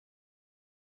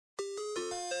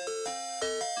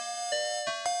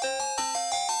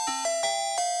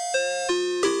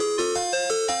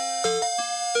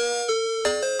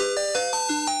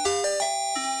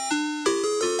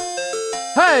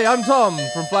Hey, I'm Tom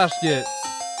from Flash Gits.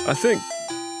 I think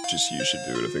just you should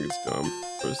do it. I think it's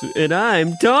dumb. And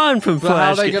I'm Don from But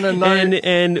Flash. how are they going to know?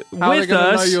 And how are they with going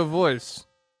to know us, your voice?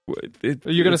 Are you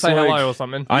going to It's say like- hello or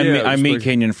something? I'm Meat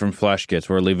Canyon from Flash Gits.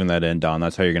 We're leaving that in, Don.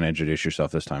 That's how you're going to introduce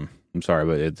yourself this time. I'm sorry,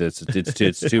 but it's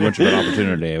too much of an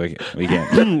opportunity. We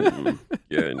can't.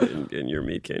 Yeah, and you're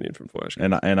Meat Canyon from Flash.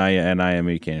 And I am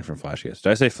Meat Canyon from Flash Gits.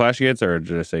 Did I say Flash Gits or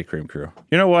did I say Cream Crew?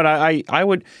 You know what? I'd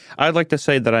like to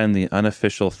say that I am the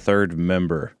unofficial third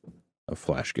member of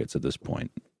Flash Gits at this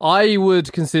point. I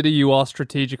would consider you our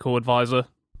strategical advisor.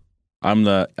 I'm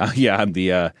the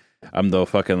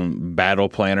fucking battle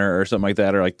planner or something like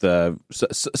that, or like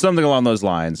something along those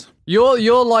lines.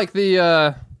 You're like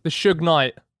the Suge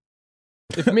Knight.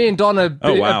 If me and Don are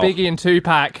wow. a Biggie and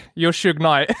Tupac, you're Suge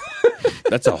Knight.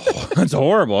 That's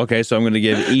horrible. Okay, so I'm going to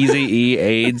give Eazy-E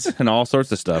AIDS and all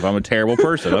sorts of stuff. I'm a terrible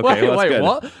person. Okay, well, that's good.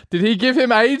 What? Did he give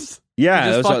him AIDS? Yeah,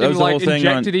 He just that was the whole thing.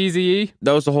 injected Eazy-E?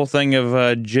 That was the whole thing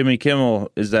of Jimmy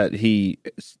Kimmel. Is that he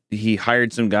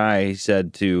hired some guy? He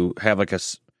said to have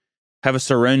a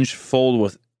syringe filled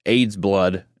with AIDS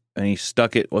blood, and he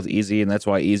stuck it with Eazy, and that's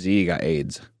why Eazy got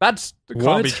AIDS. That can't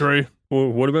What? be true. Well,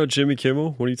 what about Jimmy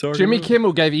Kimmel? What are you talking Jimmy about?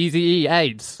 Kimmel gave Eazy-E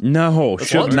AIDS. No,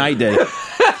 Suge Knight did.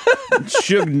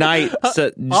 Suge Knight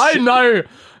said. I know.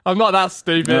 I'm not that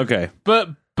stupid. Okay.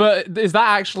 But is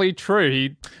that actually true?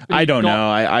 He I don't know.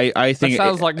 I That think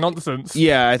sounds like nonsense.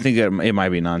 Yeah, I think it might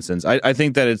be nonsense. I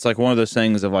think that it's like one of those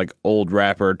things of like old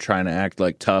rapper trying to act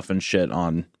like tough and shit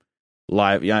on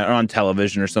live, or on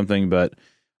television or something. But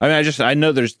I mean, I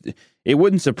know it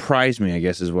wouldn't surprise me, I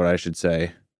guess is what I should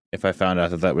say, if I found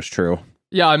out that was true.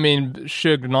 Yeah, I mean,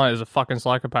 Suge Knight is a fucking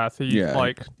psychopath.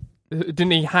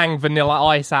 Didn't he hang Vanilla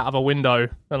Ice out of a window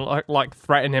and like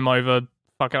threaten him over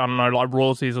fucking, I don't know, like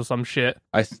royalties or some shit?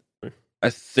 I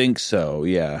think so.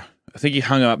 Yeah, I think he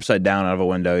hung him upside down out of a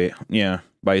window. Yeah,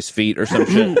 by his feet or some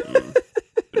shit.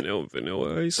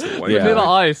 Vanilla Ice. The white Yeah. guy.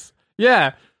 Vanilla Ice.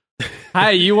 Yeah.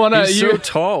 Hey, you wanna? He's so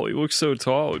tall. He looks so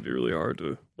tall. It'd be really hard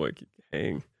to like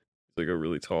hang. He's like a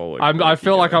really tall. Like, I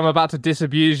feel like guy. I'm about to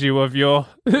disabuse you of your.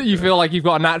 You feel like you've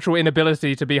got a natural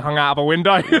inability to be hung out of a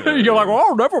window. You're like, well,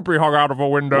 I'll never be hung out of a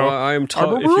window. Well, I am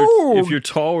tall. I'm If you're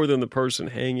taller than the person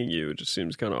hanging you, it just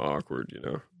seems kind of awkward, you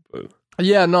know. But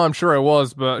Yeah, no, I'm sure it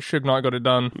was, but Suge Knight got it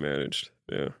done managed.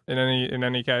 Yeah. in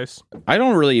any case. I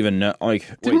don't really even know.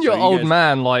 Like, Didn't your old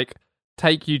man like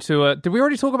take you to a? Did we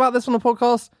already talk about this on the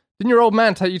podcast? Didn't your old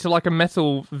man take you to like a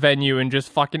metal venue and just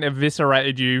fucking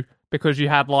eviscerated you because you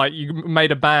had like you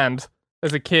made a band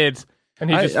as a kid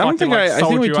and he just I don't fucking think like I sold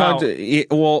think we you talked.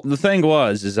 out? Well, the thing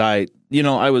was, I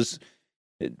was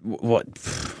what,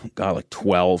 God, like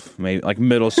 12, maybe like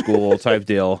middle school type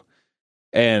deal.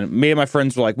 And me and my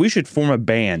friends were like, we should form a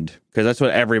band because that's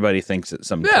what everybody thinks at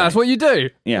some point. Yeah, that's what you do.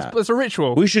 Yeah. It's a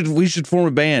ritual. We should form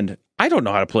a band. I don't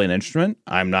know how to play an instrument.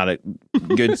 I'm not a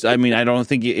good. I mean, I don't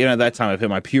think at that time I've hit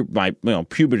my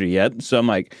puberty yet. So I'm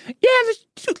like, yeah, let's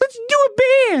do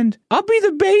a band. I'll be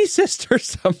the bassist or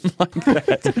something like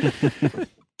that.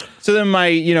 So then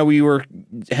we were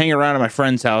hanging around at my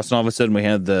friend's house, and all of a sudden we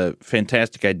had the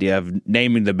fantastic idea of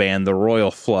naming the band the Royal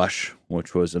Flush,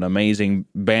 which was an amazing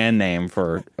band name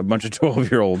for a bunch of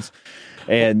 12-year-olds.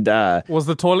 And Was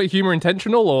the toilet humor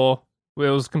intentional or it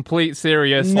was complete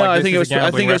serious? no, like, I this think it is was. a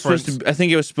I think it was gambling supposed to. I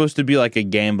think it was supposed to be like a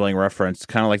gambling reference,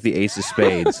 kind of like the Ace of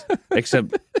Spades,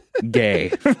 except gay.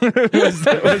 was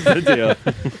the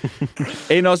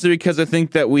deal. And also because I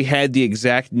think that we had the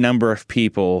exact number of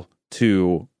people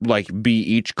to like be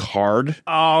each card.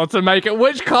 Oh, to make it.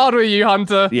 Which card were you,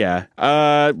 Hunter? Yeah.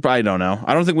 I don't know.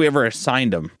 I don't think we ever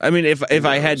assigned them. I mean, if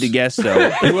I had to guess, though,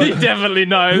 He definitely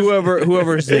knows.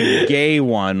 whoever's the gay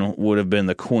one would have been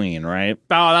the queen, right?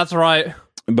 Oh, that's right.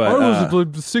 But I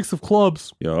was the six of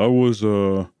clubs. yeah, I was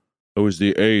the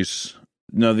ace.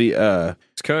 No,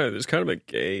 There's kind of a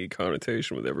gay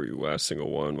connotation with every last single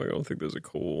one. Like, I don't think there's a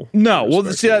cool. No, well,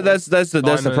 see, respectable that's the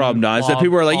Diamond, problem, Don. Is that Bob,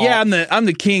 people are like, yeah, Bob. I'm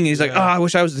the king. And he's like, oh, I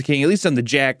wish I was the king. At least I'm the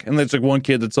jack. And there's like one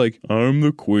kid that's like, I'm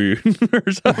the queen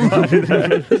or something like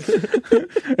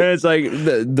that. And it's like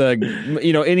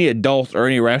the any adult or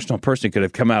any rational person could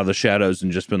have come out of the shadows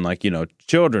and just been like,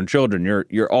 children,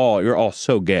 you're all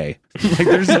so gay. Like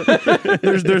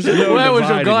there's no Where was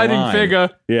your dividing guiding line. figure?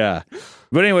 Yeah.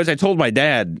 But anyways, I told my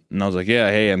dad, and I was like, yeah,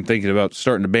 hey, I'm thinking about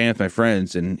starting a band with my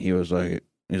friends. And he's like,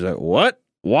 what?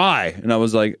 Why? And I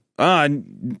was like,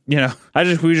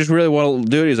 we just really want to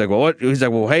do it. He's like, well, what? He's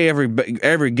like, well, hey,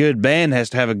 every good band has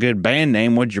to have a good band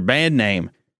name. What's your band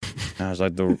name? And I was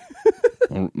like, the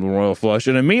Royal Flush.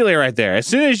 And immediately right there, as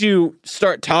soon as you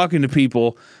start talking to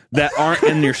people that aren't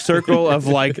in your circle of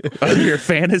like of your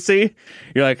fantasy.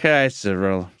 You're like, hey, it's a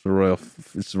royal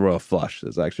flush.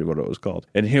 That's actually what it was called.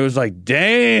 And he was like,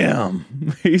 damn.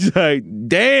 He's like,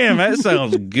 damn, that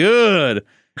sounds good.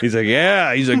 He's like,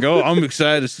 yeah. He's like, oh, I'm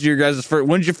excited to see your guys' first.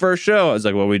 When's your first show? I was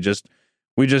like, well, we just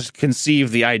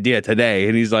conceived the idea today.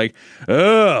 And he's like,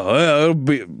 oh, well, it'll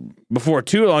be before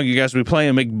too long. You guys will be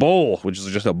playing McBowl, which is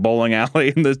just a bowling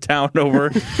alley in the town over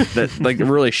that like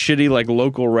really shitty like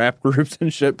local rap groups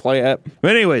and shit play at.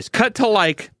 But anyways, cut to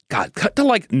like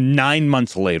 9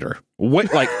 months later.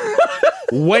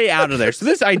 Way out of there. So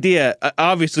this idea,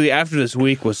 obviously, after this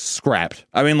week was scrapped.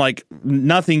 I mean, like,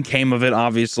 nothing came of it,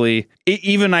 obviously.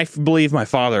 Even I believe my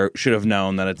father should have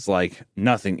known that it's, like,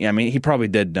 nothing. I mean, he probably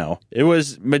did know.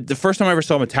 But the first time I ever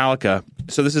saw Metallica,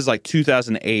 so this is, like,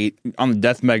 2008, on the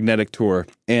Death Magnetic Tour,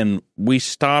 and we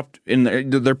stopped,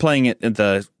 they're playing it at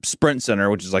the Sprint Center,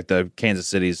 which is, like, the Kansas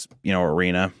City's,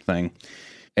 arena thing,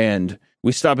 and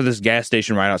we stop at this gas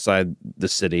station right outside the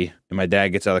city, and my dad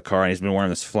gets out of the car, and he's been wearing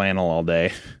this flannel all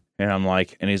day. And I'm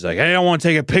like, and he's like, hey, I want to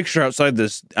take a picture out the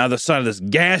side of this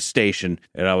gas station.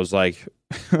 And I was like,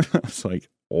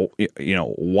 oh,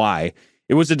 why?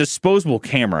 It was a disposable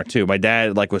camera too. My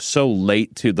dad like was so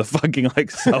late to the fucking like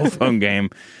cell phone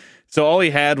game, so the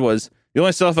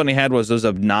only cell phone he had was those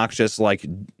obnoxious like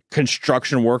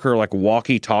construction worker like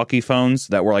walkie-talkie phones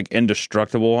that were like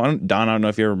indestructible. I don't know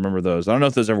if you ever remember those. I don't know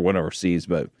if those ever went overseas,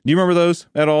 but do you remember those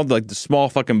at all? Like the small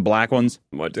fucking black ones?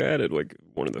 My dad had like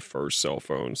one of the first cell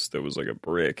phones that was like a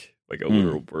brick, like a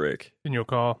literal brick. In your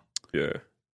car. Yeah.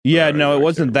 Yeah, no, it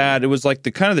wasn't that. It was like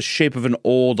the kind of the shape of an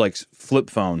old like flip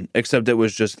phone, except it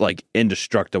was just like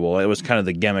indestructible. It was kind of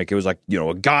the gimmick. It was like,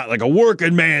 a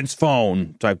working man's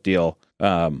phone type deal.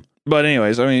 But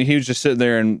anyways, I mean, he was just sitting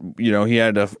there, and he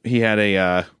had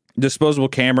a disposable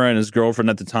camera, and his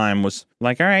girlfriend at the time was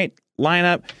like, "All right, line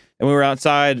up." And we were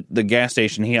outside the gas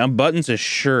station. He unbuttons his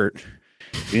shirt,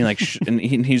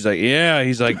 and he's like, "Yeah,"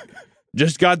 he's like,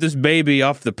 "Just got this baby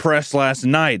off the press last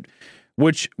night,"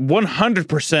 which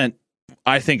 100%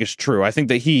 I think is true. I think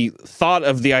that he thought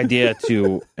of the idea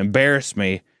to embarrass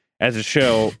me at the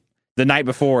show the night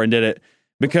before and did it.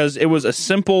 Because it was a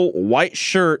simple white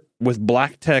shirt with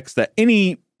black text that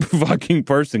any fucking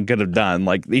person could have done.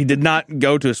 Like, he did not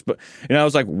go to and I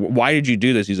was like, why did you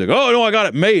do this? He's like, oh, no, I got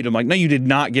it made. I'm like, no, you did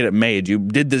not get it made. You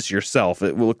did this yourself.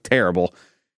 It will look terrible.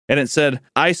 And it said,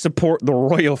 I support the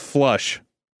royal flush,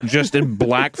 just in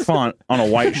black font on a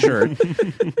white shirt.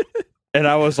 And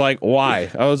I was like,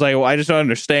 why? I was like, well, I just don't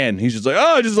understand. He's just like,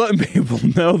 oh, just letting people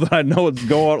know that I know what's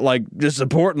going on, like, just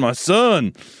supporting my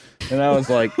son. And I was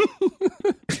like,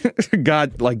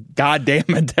 God damn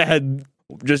it, Dad,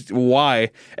 just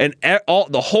why? And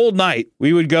the whole night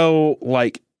we would go,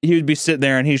 like, he would be sitting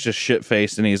there and he's just shit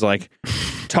faced and he's like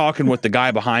talking with the guy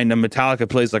behind him. Metallica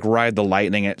plays like Ride the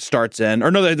Lightning. It starts in,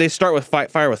 or no, they start with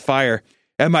Fire with Fire.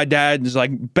 And my dad is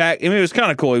like back. I mean, it was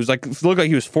kind of cool. He was like, it looked like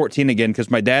he was 14 again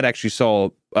because my dad actually saw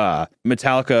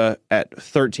Metallica at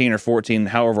 13 or 14,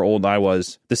 however old I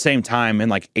was, the same time in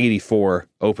like 84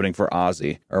 opening for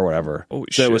Ozzy or whatever. Holy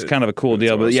so shit. It was kind of a cool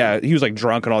deal. Awesome. But yeah, he was like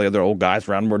drunk and all the other old guys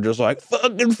around him were just like,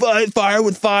 fucking fight Fire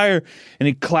with Fire. And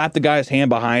he clapped the guy's hand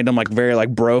behind him like very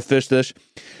like bro fistish.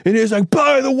 And he was like,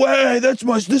 by the way, this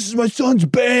is my son's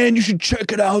band. You should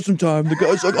check it out sometime. The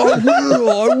guy's like,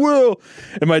 I will.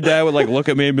 And my dad would like look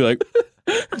at me and be like,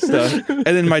 stuff. And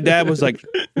then my dad was like,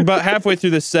 about halfway through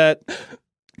the set,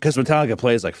 because Metallica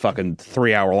plays like fucking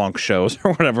 3-hour long shows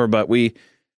or whatever, but we're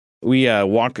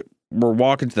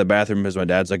walking to the bathroom because my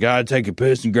dad's like, gotta take a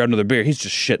piss and grab another beer. He's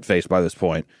just shit faced by this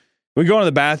point. We go into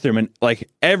the bathroom and like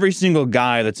every single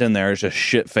guy that's in there is just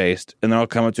shit faced, and they're all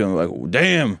coming to him like,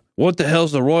 damn, what the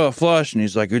hell's the royal flush? And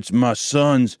he's like, it's my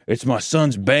son's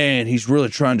band. He's really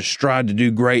trying to strive to do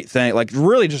great things, like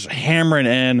really just hammering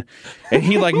in. And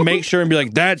he like make sure and be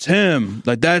like, that's him,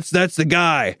 like that's the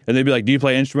guy. And they'd be like, do you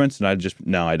play instruments? And I just,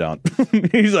 no, I don't.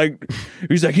 he's like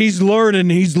he's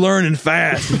learning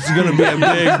fast. It's gonna be a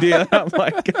big deal. I'm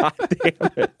like, God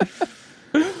damn it.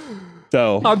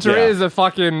 So Hunter, yeah.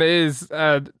 it is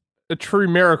a true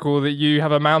miracle that you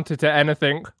have amounted to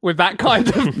anything with that kind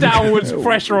of downwards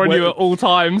pressure on you at all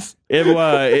times. It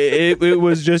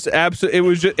was just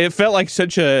absolute. It felt like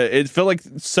such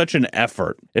an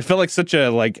effort. It felt like such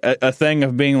a thing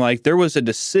of being like, there was a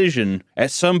decision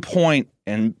at some point,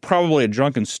 and probably a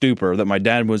drunken stupor, that my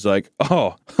dad was like,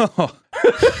 oh.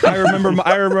 I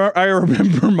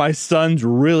remember my son's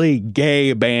really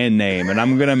gay band name, and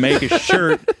I'm gonna make a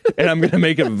shirt, and I'm gonna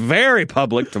make it very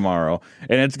public tomorrow,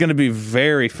 and it's gonna be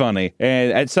very funny.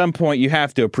 And at some point, you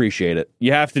have to appreciate it.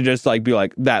 You have to just like be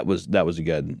like, that was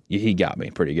good. He got me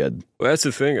pretty good. Well, that's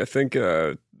the thing. I think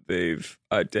they've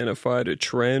identified a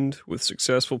trend with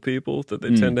successful people that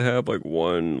they tend to have like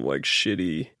one like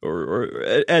shitty or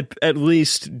at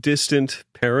least distant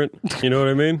parent. You know what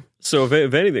I mean? So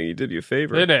if anything, you did you a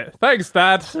favor. Did it? Thanks,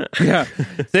 Dad. Yeah.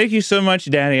 Thank you so much,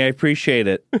 Daddy. I appreciate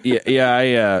it.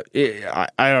 I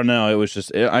don't know. It was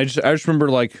just I just remember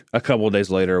like a couple of days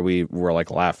later we were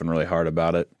like laughing really hard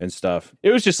about it and stuff.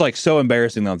 It was just like so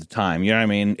embarrassing at the time. You know what I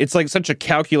mean? It's like such a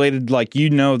calculated like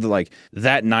that like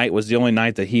that night was the only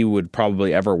night that he would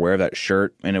probably ever wear that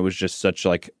shirt, and it was just such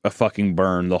like a fucking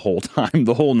burn the whole time,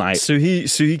 the whole night. So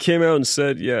he came out and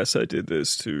said, "Yes, I did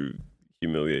this to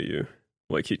humiliate you."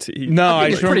 Like no,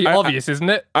 it's pretty obvious, isn't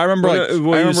it? I remember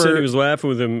you said he was laughing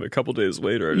with him a couple days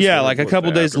later. Yeah, like a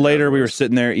couple days later, we were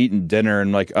sitting there eating dinner,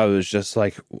 and like I was just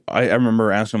like, I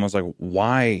remember asking him, I was like,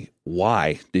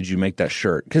 why did you make that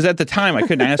shirt? Because at the time I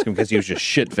couldn't ask him because he was just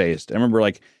shit faced. I remember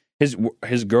like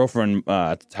his girlfriend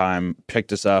at the time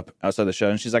picked us up outside the show,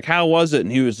 and she's like, "How was it?"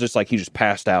 And he was just like, he just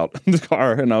passed out in the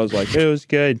car, and I was like, "It was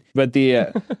good." But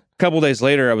the couple days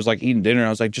later, I was like eating dinner. And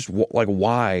I was like, just like,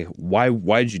 why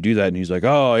did you do that? And he's like,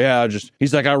 oh yeah,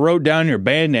 he's like, I wrote down your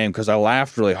band name because I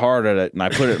laughed really hard at it, and I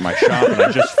put it in my shop, and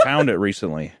I just found it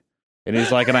recently. And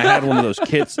he's like, and I had one of those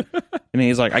kits, and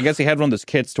he's like, I guess he had one of those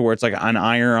kits to where it's like an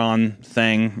iron-on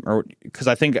thing, or because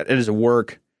I think it is a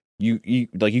work. You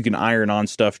like you can iron on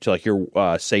stuff to like your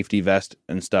safety vest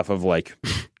and stuff of like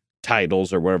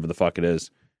titles or whatever the fuck it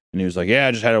is. And he was like, yeah,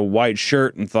 I just had a white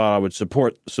shirt and thought I would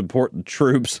support the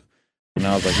troops. And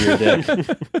I was like, you're a dick.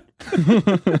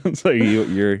 It's like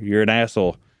you're an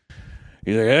asshole.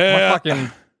 He's like, yeah.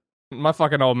 My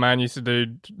fucking old man used to do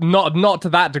not to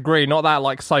that degree, not that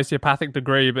like sociopathic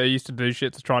degree, but he used to do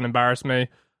shit to try and embarrass me.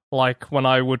 Like when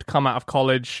I would come out of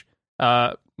college,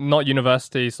 not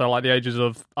university, so like the ages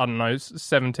of, I don't know,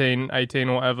 17, 18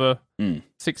 or whatever,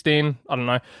 16, I don't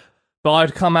know. But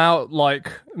I'd come out,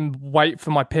 like, and wait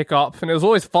for my pickup, and it was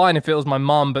always fine if it was my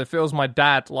mum, but if it was my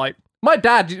dad, like, my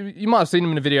dad, you might have seen him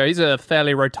in the video, he's a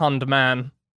fairly rotund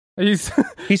man. He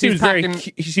seems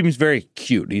very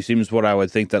cute. He seems what I would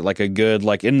think that, like, a good,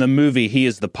 like, in the movie, he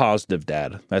is the positive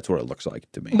dad. That's what it looks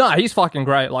like to me. No, he's fucking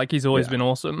great. Like, he's always been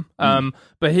awesome.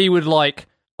 But he would, like,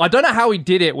 I don't know how he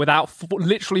did it without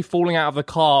literally falling out of the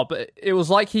car, but it was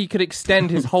like he could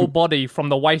extend his whole body from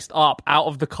the waist up out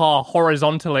of the car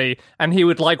horizontally, and he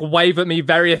would like wave at me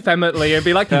very effeminately and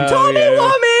be like, Tommy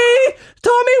Wummy,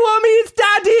 it's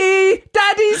Daddy!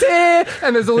 Daddy's here!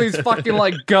 And there's all these fucking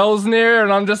like girls near,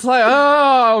 and I'm just like,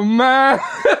 oh man.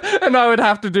 And I would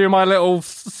have to do my little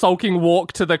sulking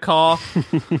walk to the car,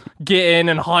 get in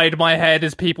and hide my head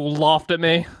as people laughed at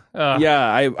me.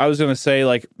 Yeah, I was gonna say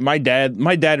like my dad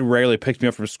rarely picked me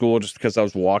up from school just because I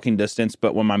was walking distance.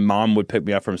 But when my mom would pick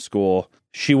me up from school,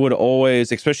 she would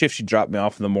always, especially if she dropped me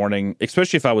off in the morning,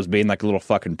 especially if I was being like a little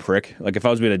fucking prick, like if I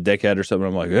was being a dickhead or something,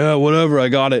 I'm like, yeah, whatever, I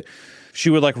got it. She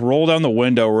would like roll down the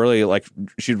window, really like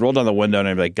she'd roll down the window and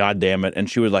I'd be like, God damn it, and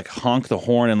she would like honk the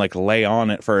horn and like lay on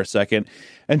it for a second.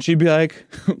 And she'd be like,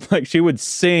 she would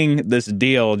sing this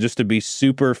deal just to be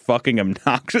super fucking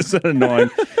obnoxious and annoying.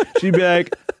 She'd be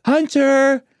like,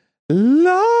 Hunter,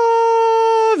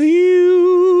 love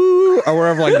you, or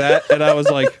whatever like that. And I was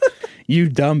like, you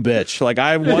dumb bitch. Like,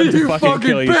 I wanted to fucking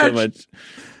kill you so much.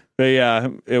 But yeah,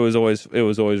 it was always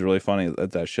really funny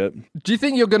at that shit. Do you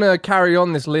think you're going to carry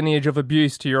on this lineage of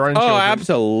abuse to your own children? Oh,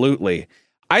 absolutely.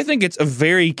 I think it's a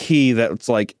very key that it's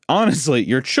like, honestly,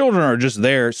 your children are just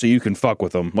there so you can fuck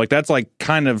with them. Like, that's like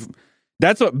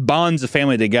that's what bonds a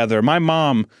family together. My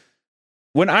mom,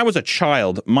 when I was a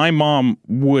child, my mom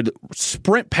would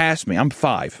sprint past me. I'm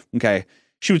 5, okay?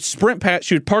 She would sprint past,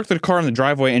 she would park the car in the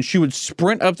driveway, and she would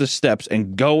sprint up the steps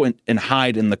and go and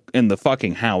hide in the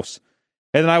fucking house.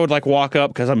 And then I would like walk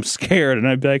up because I'm scared, and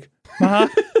I'd be like,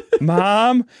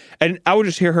 Mom, and I would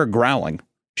just hear her growling.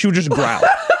 She would just growl.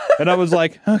 And I was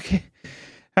like, okay,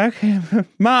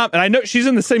 Mom. And I know she's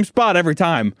in the same spot every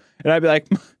time. And I'd be like,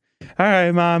 all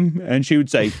right, Mom. And she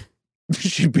would say,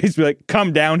 she'd basically like,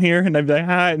 come down here. And I'd be like,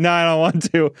 hi, no, I don't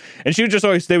want to. And she would just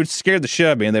always, they would scare the shit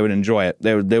out of me and they would enjoy it.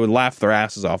 They would laugh their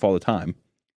asses off all the time.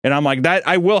 And I'm like, that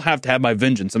I will have to have my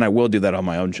vengeance, and I will do that on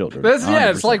my own children. Yeah,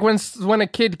 it's like when a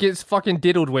kid gets fucking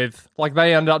diddled with, like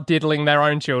they end up diddling their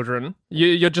own children.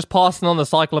 You're just passing on the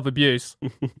cycle of abuse.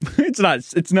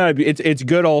 It's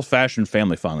good old fashioned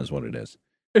family fun, is what it is.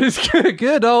 It's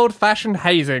good old fashioned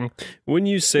hazing. Wouldn't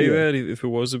you say that if it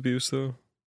was abuse though?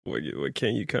 Like,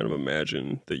 can't you kind of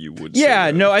imagine that you would? Yeah,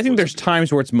 say that no, I think there's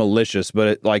times where it's malicious,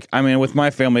 but with my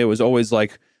family, it was always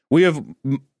like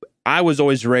I was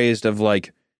always raised of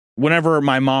like. Whenever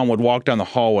my mom would walk down the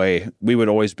hallway, we would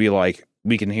always be like,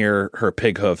 we can hear her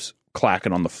pig hoofs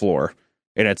clacking on the floor.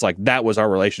 And it's like, that was our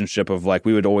relationship of like,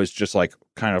 we would always just like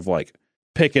kind of like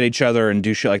pick at each other and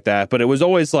do shit like that. But it was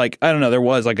always like, I don't know, there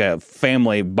was like a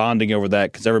family bonding over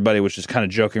that because everybody was just kind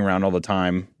of joking around all the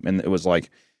time. And it was like,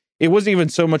 it wasn't even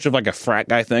so much of like a frat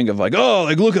guy thing of like, oh,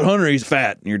 like look at Hunter, he's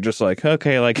fat. And you're just like,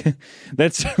 okay, like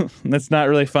that's not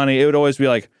really funny. It would always be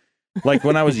like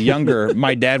when I was younger,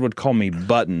 my dad would call me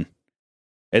Button.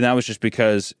 And that was just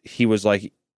because he was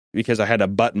like, because I had a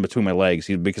button between my legs,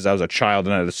 because I was a child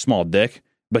and I had a small dick.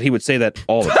 But he would say that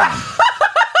all the time.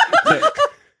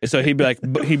 So he'd be like,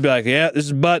 yeah, this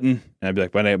is Button. And I'd be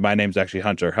like, my name's actually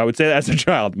Hunter. I would say that as a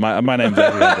child. My name's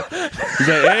actually Hunter. He's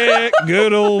like, hey,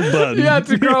 good old Button. You had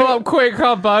to grow up quick,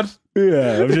 huh, bud?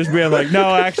 Yeah, I'm just being like,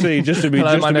 no, actually, just to be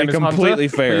completely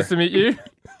fair. Nice to meet you.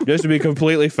 Just to be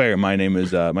completely fair, my name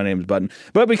is Button.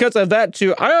 But because of that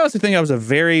too, I honestly think I was a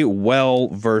very well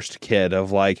versed kid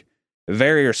of like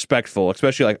very respectful,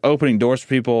 especially like opening doors for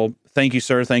people. Thank you,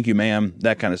 sir. Thank you, ma'am.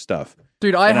 That kind of stuff.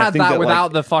 Dude, I had that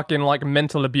without the fucking like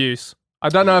mental abuse. I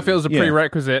don't know if it was a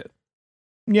prerequisite.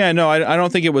 Yeah, no, I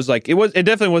don't think it was like it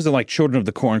definitely wasn't like Children of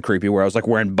the Corn creepy where I was like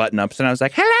wearing button ups and I was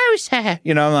like, hello, sir.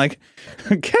 You know, I'm like,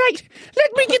 let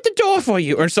me get the door for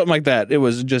you or something like that. It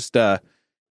was just I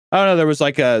don't know, there was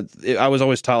like I was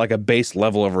always taught like a base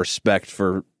level of respect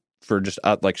for just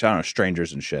like, I don't know,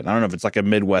 strangers and shit. I don't know if it's like a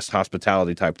Midwest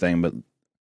hospitality type thing, but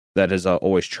that has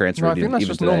always transferred. No, I think that's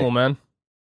just today. normal, man.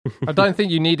 I don't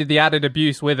think you needed the added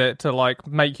abuse with it to like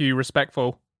make you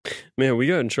respectful. Man, we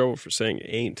got in trouble for saying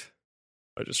ain't.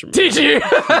 I just remember. Did you?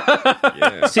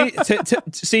 Yeah.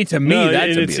 See, to me,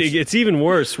 that's it's even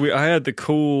worse. I had the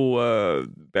cool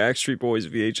Backstreet Boys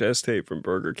VHS tape from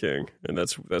Burger King, and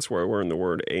that's where I learned the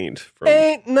word ain't from.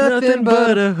 Ain't nothing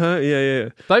but a... Yeah.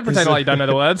 Don't pretend like you don't know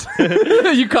the words.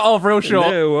 You cut off real short.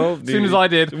 Yeah, well, as soon as I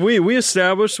did. We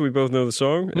established we both know the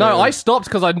song. No, I stopped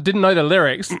because I didn't know the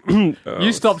lyrics.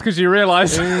 You stopped because you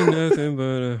realized. Ain't nothing but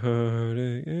a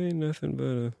heartache.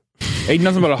 Ain't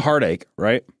nothing but a heartache,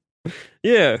 right?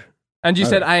 Yeah. And you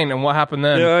said ain't, and what happened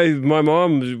then? Yeah, my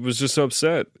mom was just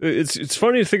upset. It's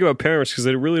funny to think about parents because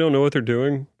they really don't know what they're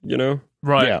doing, you know?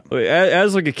 Right. Yeah. Like,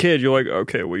 as like a kid, you're like,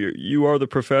 okay, well, you are the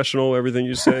professional. Everything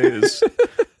you say is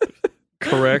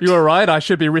correct. You were right. I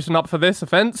should be written up for this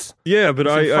offense. Yeah, but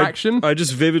I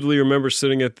just vividly remember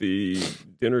sitting at the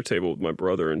dinner table with my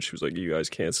brother, and she was like, you guys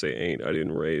can't say ain't. I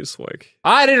didn't raise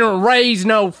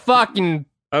no fucking...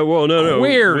 well, no.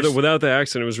 Queers. Without the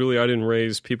accent, it was really I didn't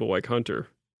raise people like Hunter.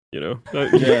 You know,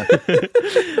 yeah.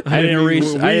 I didn't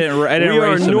raise. We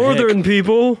are northern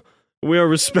people. We are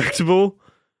respectable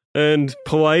and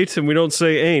polite, and we don't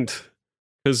say ain't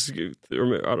because I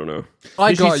don't know.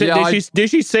 Did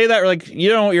she say that? Like, you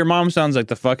know, your mom sounds like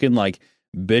the fucking like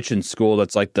bitch in school.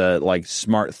 That's like the like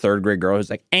smart third grade girl who's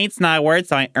like, ain't's not a word,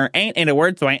 ain't a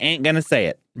word, so I ain't gonna say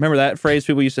it. Remember that phrase?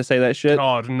 People used to say that shit.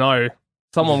 God, no.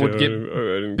 Someone would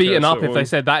get beaten up if they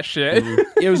said that shit.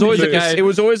 It was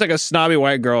always like a snobby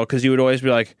white girl because you would always be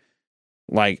like,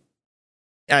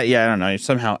 yeah, I don't know.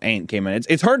 Somehow ain't came in.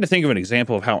 It's hard to think of an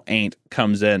example of how ain't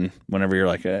comes in whenever you're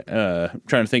like trying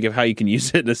to think of how you can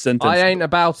use it in a sentence. I ain't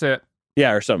about it.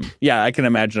 Yeah, or something. Yeah, I can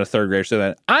imagine a third grader say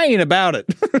that. I ain't about it.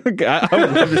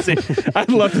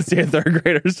 I'd love to see a third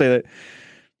grader say that.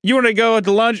 You want to go at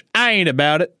the lunch? I ain't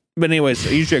about it. But anyways,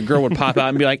 usually a girl would pop out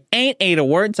and be like, ain't a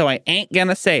word, so I ain't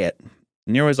gonna say it.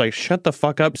 And you're always like, shut the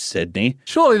fuck up, Sydney.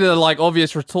 Surely the like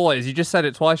obvious retort is, you just said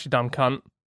it twice, you dumb cunt.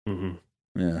 Mm-hmm.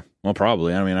 Yeah, well,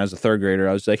 probably. I mean, as a third grader,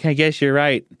 I was like, I guess you're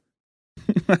right.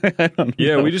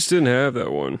 Yeah, we just didn't have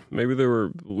that one. Maybe they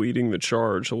were leading the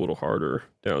charge a little harder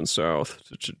down south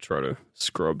to try to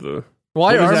scrub the...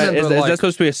 Why is that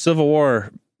supposed to be a Civil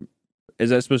War? Is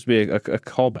that supposed to be a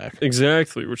callback?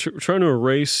 Exactly. We're trying to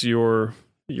erase your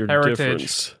heritage.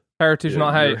 Difference. Heritage,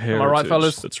 not hate. Am I right,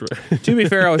 fellas? That's right. To be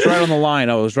fair, I was right on the line.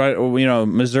 I was right. You know,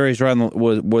 Missouri's right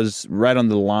was right on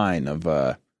the line of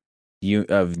the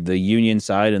Union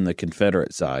side and the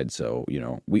Confederate side. So you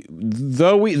know, we did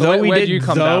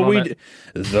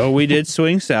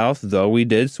swing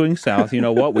south. You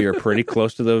know what? We are pretty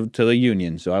close to the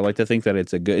Union. So I like to think that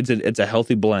it's a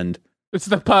healthy blend. It's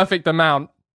the perfect amount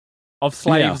of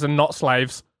slaves and not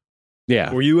slaves.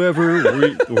 Yeah. Were you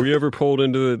ever pulled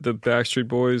into the Backstreet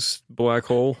Boys black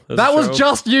hole? That was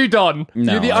just you, Don.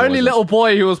 No, you're the only little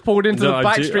boy who was pulled into the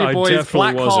Backstreet Boys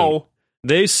black hole.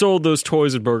 They sold those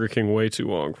toys at Burger King way too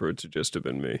long for it to just have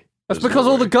been me. That's because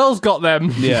all the girls got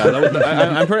them. Yeah,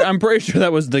 I'm pretty sure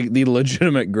that was the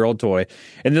legitimate girl toy.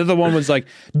 And the other one was like,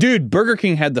 dude, Burger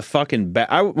King had the fucking...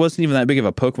 I wasn't even that big of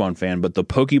a Pokemon fan, but the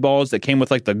Pokeballs that came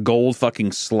with like the gold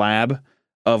fucking slab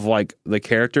of like the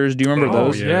characters. Do you remember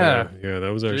those? Yeah,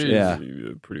 that was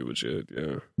actually pretty legit.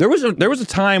 Yeah, there was a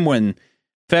time when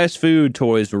fast food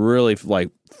toys really like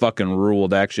fucking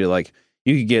ruled. Actually, like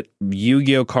you could get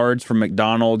Yu-Gi-Oh cards from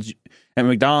McDonald's. At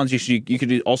McDonald's, you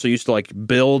could also used to like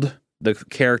build the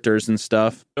characters and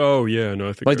stuff. Oh yeah, no,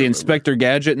 I think like the Inspector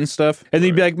Gadget and stuff. And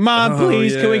they'd be like, "Mom,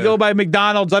 please, can we go by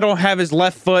McDonald's? I don't have his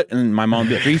left foot." And my mom would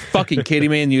be like, "Are you fucking kidding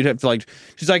me?" And you'd have to like,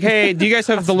 she's like, "Hey, do you guys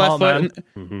have the left foot?"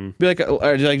 And be like,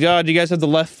 "Oh, do you guys have the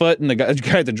left foot?" And the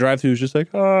guy at the drive-thru was just like,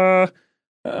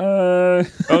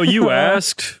 Oh, you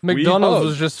asked? McDonald's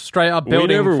was just straight up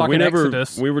building fucking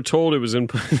Exodus. We were told it was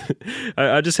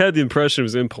I just had the impression it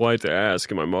was impolite to ask,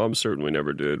 and my mom certainly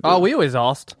never did. Oh, we always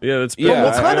asked. Yeah, that's bad. But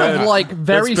what kind of like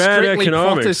very strictly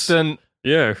Protestant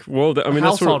yeah, well, I mean,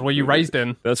 household were you raised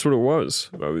in? That's what it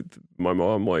was. My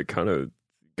mom like kind of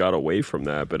got away from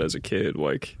that, but as a kid,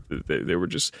 like they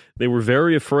were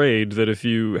very afraid that if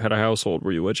you had a household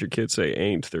where you let your kids say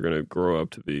ain't, they're gonna grow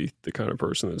up to be the kind of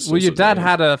person that's. Well, your dad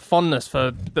had a fondness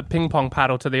for the ping pong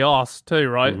paddle to the arse too,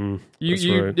 right? Right.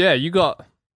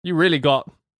 You really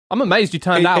got. I'm amazed you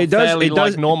turned out fairly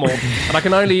normal, and I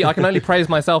can only praise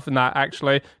myself in that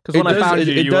actually, because when I found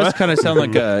you, it does kind of sound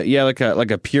like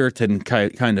a Puritan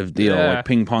kind of deal, like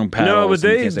ping pong paddles. No, but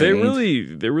they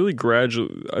really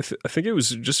gradually. I think it was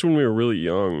just when we were really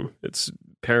young. It's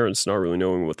parents not really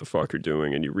knowing what the fuck you're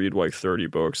doing, and you read like 30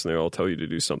 books, and they all tell you to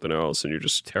do something else, and you're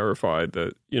just terrified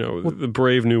that the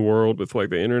brave new world with like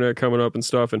the internet coming up and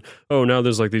stuff, and now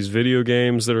there's like these video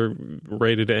games that are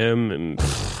rated M and.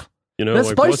 They're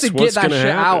supposed to get that shit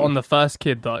out on the first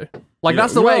kid, though. Like,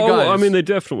 that's the way it goes. I mean, they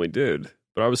definitely did.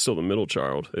 But I was still the middle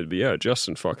child. It'd be,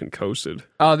 Justin fucking coasted.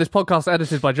 This podcast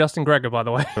edited by Justin Gregor, by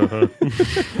the way.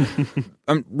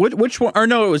 Which one? Or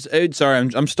no, it was. Sorry,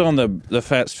 I'm still on the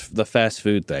fast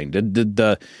food thing.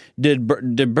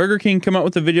 Did Burger King come out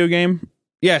with a video game?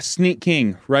 Yeah, Sneak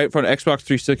King, right, for the Xbox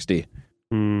 360.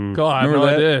 God, I have no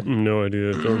idea. No idea.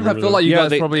 I feel like you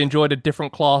guys probably enjoyed a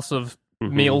different class of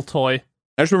meal toy.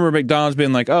 I just remember McDonald's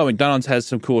being like, "Oh, McDonald's has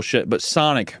some cool shit," but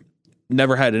Sonic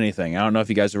never had anything. I don't know if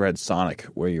you guys ever had Sonic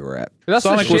where you were at. That's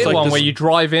Sonic the shit one where you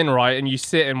drive in, right, and you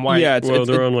sit and wait. Yeah,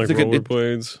 they're on like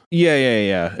rollerblades.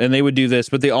 Yeah, and they would do this,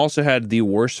 but they also had the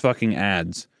worst fucking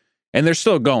ads, and they're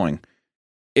still going.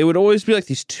 It would always be like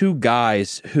these two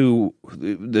guys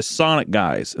the Sonic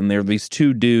guys, and they're these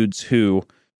two dudes who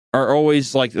are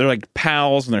always like, they're like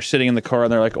pals, and they're sitting in the car,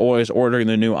 and they're like always ordering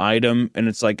the new item, and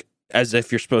it's like, as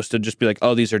if you're supposed to just be like,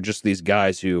 oh, these are just these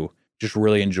guys who just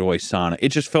really enjoy Sonic. It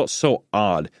just felt so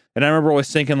odd. And I remember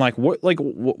always thinking, like, what was the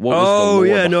lore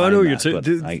I know what you're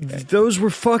saying. Those were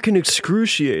fucking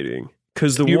excruciating.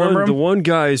 Because the one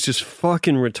guy is just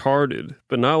fucking retarded,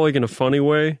 but not like in a funny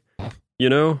way,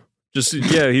 Just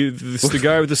he's the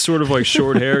guy with the sort of like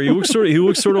short hair. He looks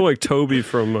sort of like Toby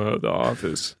from The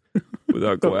Office.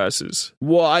 Without glasses.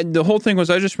 Well, the whole thing was,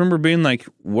 I just remember being like,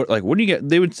 what do you get?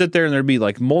 They would sit there and there'd be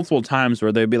like multiple times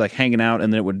where they'd be like hanging out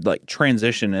and then it would like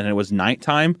transition and it was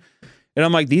nighttime. And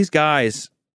I'm like, these guys,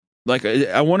 like,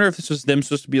 I wonder if this was them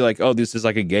supposed to be like, oh, this is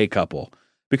like a gay couple.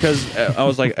 Because I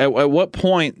was like, at what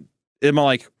point am I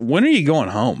like, when are you going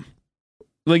home?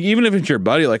 Like, even if it's your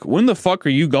buddy, like, when the fuck are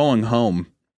you going home?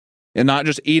 And not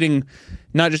just eating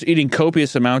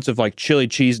copious amounts of like chili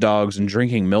cheese dogs and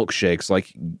drinking milkshakes,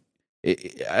 like.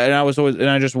 And I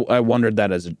wondered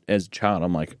that as a child.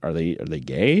 I'm like, are they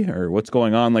gay or what's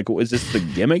going on? Like, is this the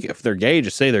gimmick? If they're gay,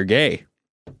 just say they're gay.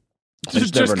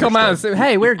 Just come out and say,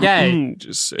 hey, we're gay.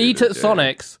 Just say eat at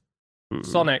Sonic's.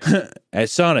 Sonic.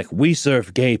 At Sonic, we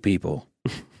serve gay people.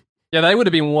 Yeah, they would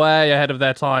have been way ahead of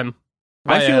their time.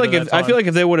 I feel like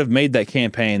if they would have made that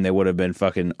campaign, they would have been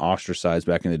fucking ostracized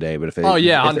back in the day. But if they,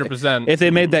 100%. If they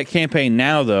made that campaign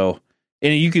now, though.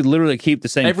 And you could literally keep the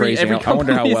same phrasing. I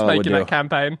wonder how well it would do. That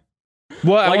campaign.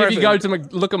 Well, like if you go to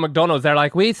look at McDonald's, they're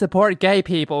like, we support gay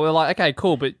people. We're like, okay,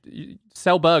 cool, but you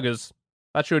sell burgers.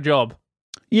 That's your job.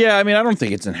 Yeah, I mean, I don't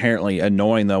think it's inherently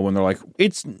annoying, though, when they're like,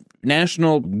 it's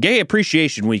National Gay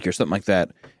Appreciation Week or something like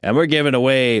that, and we're giving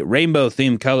away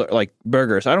rainbow-themed color, like,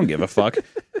 burgers. I don't give a fuck.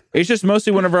 It's just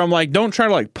mostly whenever I'm like, don't try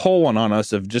to, like, pull one on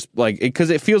us of just, like, because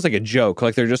it feels like a joke.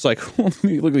 Like, they're just like,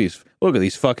 look at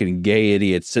these fucking gay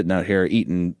idiots sitting out here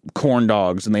eating corn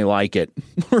dogs, and they like it,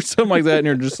 or something like that, and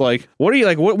you're just like, what are you,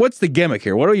 like, what's the gimmick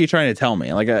here? What are you trying to tell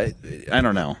me? Like, I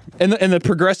don't know. And the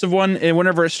progressive one, and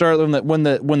whenever it started, when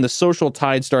the social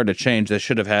tide started to change, they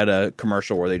should have had a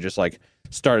commercial where they just, like,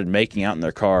 started making out in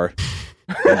their car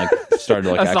and like started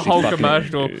like that's actually the whole fucking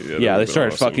commercial. Yeah, they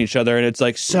started fucking each other, and it's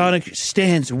like Sonic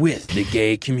stands with the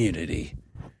gay community,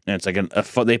 and it's like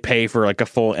they pay for like a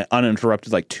full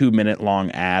uninterrupted like 2-minute long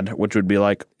ad, which would be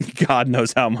like God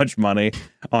knows how much money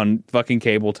on fucking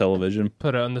cable television.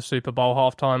 Put it on the Super Bowl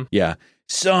halftime. Yeah,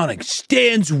 Sonic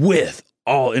stands with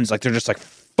all, and it's like they're just like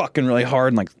fucking really hard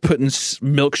and like putting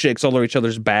milkshakes all over each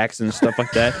other's backs and stuff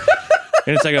like that.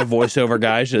 And it's like a voiceover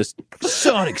guy just,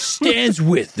 Sonic stands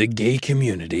with the gay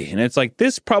community. And it's like,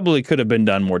 this probably could have been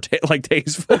done more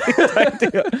tastefully.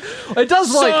 It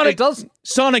does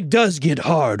Sonic does get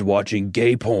hard watching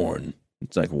gay porn.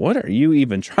 It's like, what are you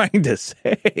even trying to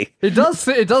say? It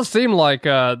does seem like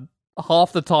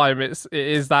half the time it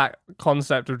is that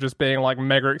concept of just being like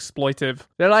mega exploitive.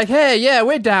 They're like, hey, yeah,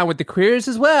 we're down with the queers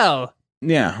as well.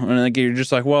 Yeah, and like you're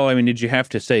just like, well, I mean, did you have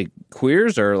to say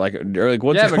queers or like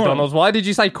what's yeah, going McDonald's? Why did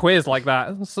you say queers like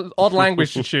that? It's an odd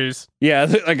language to choose.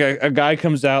 Yeah, like a guy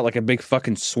comes out like a big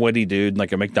fucking sweaty dude,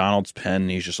 like a McDonald's pen, and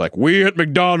he's just like, we at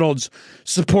McDonald's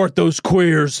support those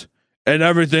queers and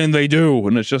everything they do,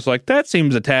 and it's just like that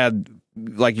seems a tad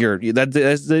like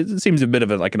it seems a bit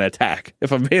of like an attack,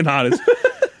 if I'm being honest.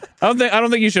 I don't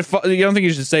think you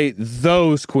should say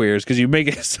those queers because you make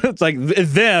it so it's like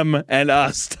them and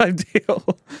us type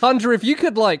deal. Hunter, if you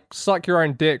could like suck your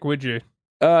own dick, would you?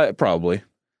 Probably.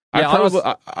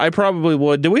 Yeah, I probably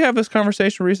would. Did we have this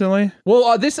conversation recently? Well,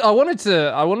 I wanted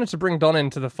to bring Don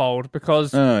into the fold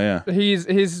because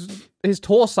his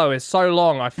torso is so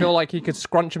long. I feel like he could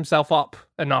scrunch himself up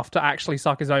enough to actually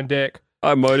suck his own dick.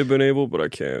 I might have been able, but I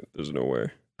can't. There's no way.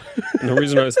 And the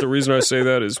reason I say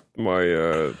that is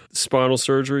my spinal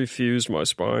surgery fused my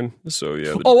spine. So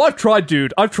yeah. I've tried,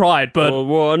 dude. I've tried, but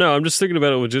well, no, I'm just thinking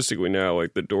about it logistically now.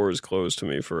 Like the door is closed to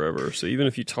me forever. So even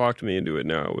if you talked me into it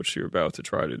now, which you're about to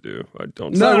try to do, I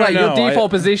don't. Your default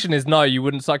position is no. You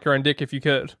wouldn't suck your own dick if you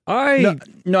could. I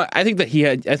think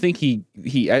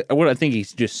that what I think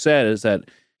he's just said is that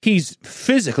he's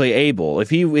physically able. If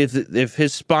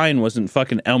his spine wasn't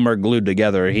fucking Elmer glued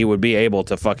together, he would be able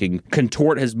to fucking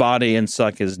contort his body and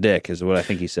suck his dick, is what I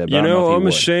think he said. But I'm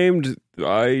ashamed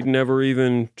I never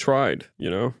even tried,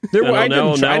 I'll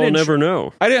never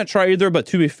know. I didn't try either, but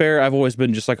to be fair, I've always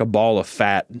been just like a ball of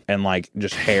fat and like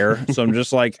just hair. So I'm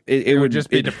just like, it would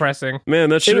just be depressing. Man,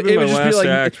 that should have been my last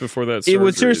act before that surgery. It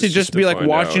would seriously just be like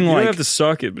watching you like... You don't have to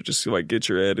suck it, but just like get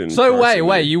your head in. So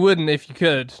wait, you wouldn't if you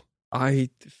could? I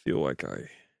feel like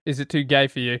Is it too gay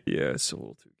for you? Yeah, it's a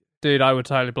little too gay. Dude, I would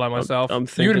totally blow myself. I'm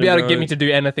you wouldn't be able to get me to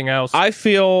do anything else. I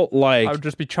feel like I would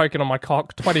just be choking on my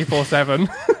cock 24/7.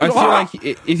 I feel like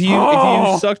if you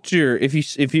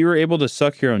were able to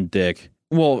suck your own dick,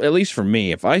 well, at least for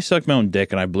me, if I sucked my own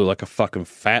dick and I blew like a fucking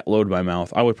fat load in my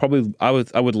mouth, I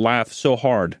would laugh so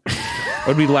hard. I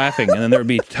would be laughing, and then there would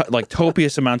be like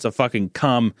copious amounts of fucking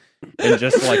cum and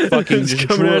just like fucking just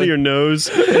coming out of your nose.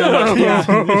 Yeah,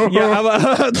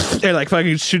 it like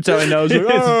fucking shoots out my nose.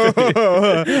 Like,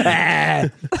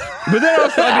 But then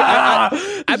also,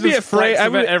 I'd be afraid. I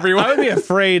would be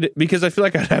afraid because I feel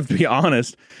like I'd have to be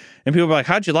honest. And people would be like,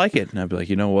 how'd you like it? And I'd be like,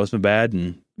 it wasn't bad,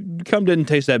 and cum didn't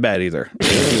taste that bad either.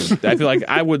 I feel like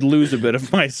I would lose a bit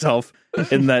of myself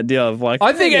in that deal of like...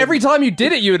 I think every time you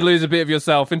did it, you would lose a bit of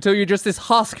yourself until you're just this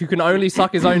husk who can only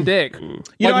suck his own dick.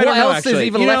 What else is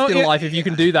even left in life if you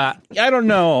can do that? I don't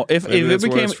know. If it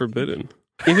became forbidden.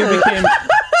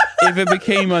 If it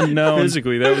became unknown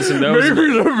physically, that was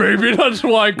maybe that's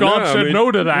why God said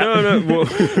no to that.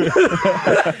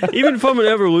 Well, even from an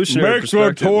evolutionary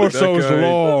perspective, torso's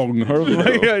long.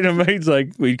 It's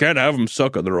like we can't have them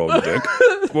suck on their own dick.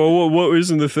 Well, what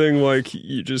isn't the thing? Like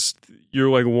you're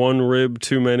like one rib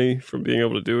too many from being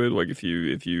able to do it. Like if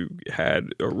you had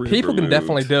a rib, people can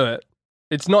definitely do it.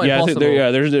 It's not impossible.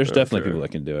 There's definitely people that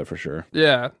can do it for sure.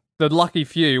 Yeah. The lucky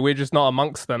few, we're just not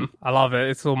amongst them. I love it.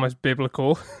 It's almost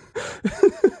biblical.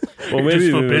 Well,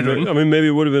 maybe forbidden. I mean, maybe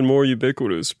it would have been more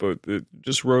ubiquitous, but it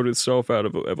just wrote itself out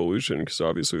of evolution because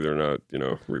obviously they're not,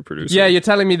 reproducing. Yeah, you're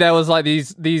telling me there was like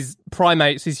these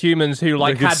primates, these humans who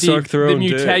like had the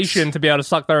mutation dicks. To be able to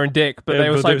suck their own dick, but they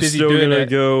were so busy doing it,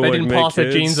 they didn't pass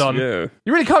their genes on. Yeah.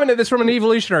 You're really coming at this from an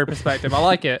evolutionary perspective. I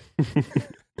like it.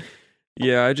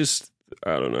 Yeah, I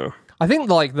don't know. I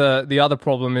think like the other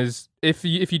problem is if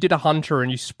you did a hunter and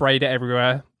you sprayed it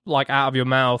everywhere, like out of your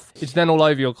mouth, it's then all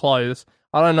over your clothes.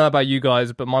 I don't know about you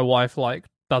guys, but my wife like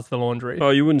does the laundry.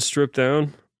 Oh, you wouldn't strip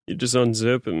down? You just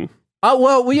unzip and... Oh,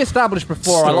 well, we established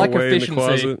before, I like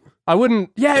efficiency. I wouldn't...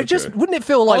 Yeah, okay. Wouldn't it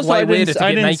feel like also, way weirder to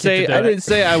get naked to do it? I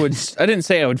didn't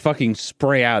say I would fucking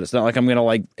spray out. It's not like I'm gonna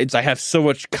like... I have so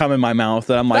much cum in my mouth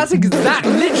that I'm like... That's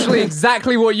literally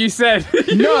exactly what you said.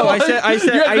 No, I said it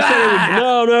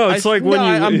would... No, it's like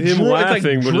when him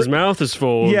laughing, but his mouth is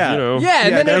full. Yeah. Yeah,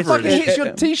 and then it fucking hits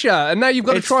your t-shirt, and now you've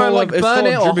got to try and like burn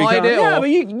it or hide it. Yeah,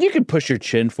 but you could push your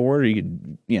chin forward, or you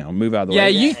could, move out of the way. Yeah,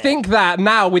 you think that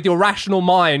now with your rational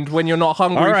mind when you're not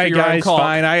hungry for your own cock. All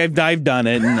right, guys, fine. I've done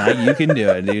it, and You can do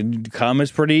it, dude. Cum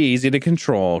is pretty easy to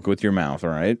control with your mouth, all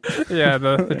right? Yeah,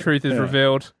 the truth is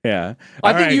revealed. Yeah.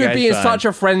 I think you would be in such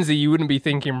a frenzy, you wouldn't be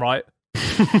thinking right.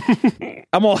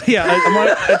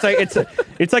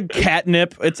 It's like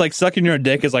catnip. It's like sucking your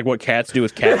dick is like what cats do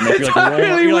with catnip. You're like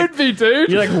Really would be, dude.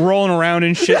 You're like rolling around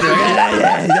and shit. You're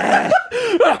like,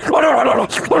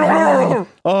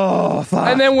 oh, fuck.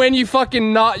 And then when you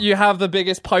fucking nut, you have the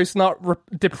biggest post-nut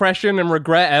depression and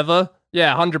regret ever.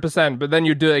 Yeah, 100%. But then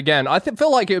you do it again. I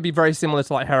feel like it would be very similar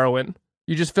to like heroin.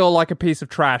 You just feel like a piece of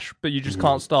trash, but you just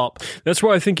can't stop. That's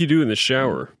why I think you do in the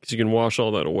shower, because you can wash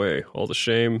all that away, all the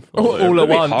shame, all at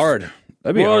once. Hard.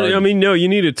 That'd be hard. I mean, no, you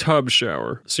need a tub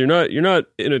shower. So you're not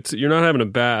having a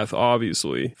bath,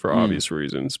 obviously, for obvious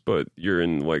reasons, but you're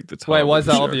in like the tub. Wait, why is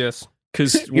that obvious?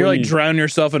 Because you're like drown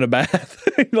yourself in a bath.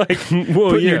 Like,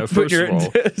 well, yeah, first of all,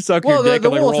 suck your dick the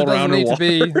and like water roll around doesn't need to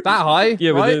be that high.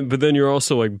 Yeah, right? but then you're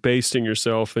also like basting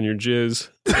yourself in your jizz.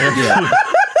 Yeah.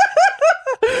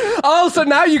 Oh, so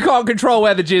now you can't control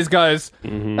where the jizz goes.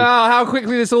 Mm-hmm. Oh, how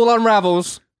quickly this all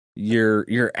unravels.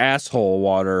 Your asshole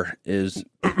water is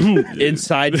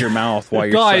inside your mouth while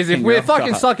you're Guys, sucking if we're your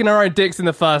fucking cock. sucking our own dicks in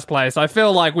the first place, I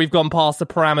feel like we've gone past the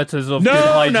parameters of good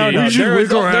hygiene. No. should There is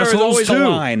lick our assholes always a too.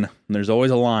 line. There's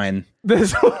always a line.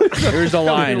 There's There's a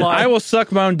line. I will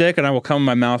suck my own dick and I will come in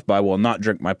my mouth, but I will not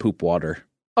drink my poop water.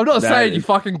 I'm not That saying is- you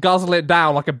fucking guzzle it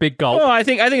down like a big gulp. Oh, I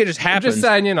think it just I'm happens. just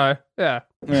saying, yeah.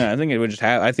 Yeah, I think it would just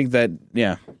happen. I think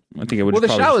it would Well,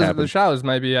 just probably just happen. the showers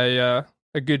may be a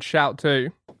good shout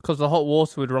too, because the hot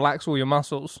water would relax all your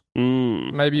muscles.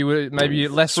 Maybe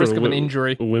less Sort risk of an li-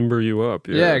 injury. Limber you up.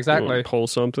 Yeah, exactly. Like, pull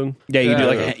something. Yeah, you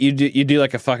Yeah. do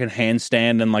like a fucking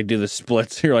handstand and like do the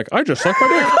splits. You're like, I just sucked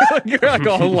my dick. You're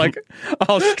like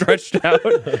all stretched out.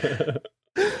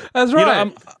 That's right. You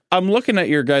know, I'm looking at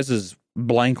your guys'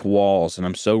 blank walls and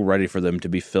I'm so ready for them to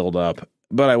be filled up.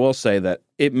 But I will say that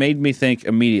it made me think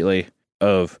immediately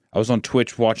of, I was on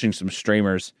Twitch watching some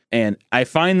streamers, and I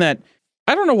find that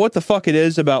I don't know what the fuck it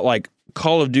is about like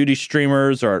Call of Duty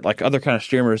streamers or like other kind of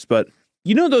streamers, but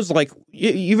you know those like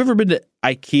you've ever been to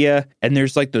IKEA and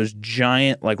there's like those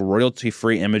giant like royalty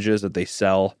free images that they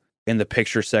sell in the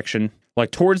picture section,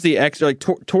 like towards the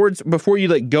towards before you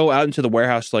like go out into the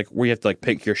warehouse, like where you have to like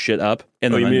pick your shit up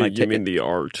and then you like mean the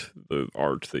art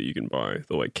that you can buy,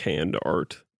 the like canned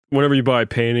art. Whenever you buy a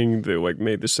painting, they like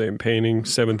made the same painting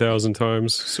 7,000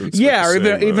 times. So it's yeah, like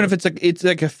or even if it's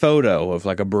like a photo of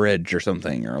like a bridge or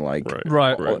something, or like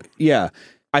Right. yeah.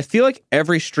 I feel like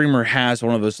every streamer has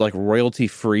one of those like royalty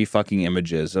free fucking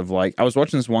images of like, I was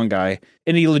watching this one guy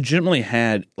and he legitimately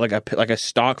had like a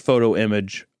stock photo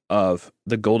image of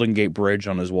the Golden Gate Bridge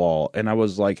on his wall, and I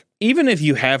was like, even if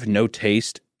you have no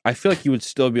taste, I feel like you would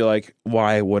still be like,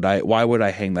 why would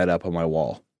I hang that up on my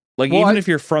wall? Like, even if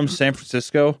you're from San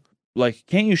Francisco, like,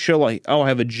 can't you show, like, oh, I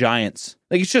have a Giants?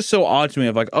 Like, it's just so odd to me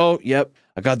of, like, oh, yep,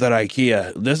 I got that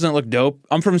IKEA. Doesn't it look dope?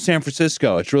 I'm from San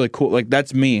Francisco. It's really cool. Like,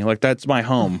 that's me. Like, that's my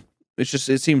home. It's just,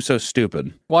 it seems so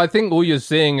stupid. Well, I think all you're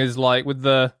seeing is, like, with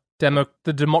the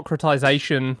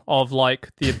democratization of, like,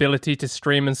 the ability to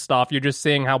stream and stuff, you're just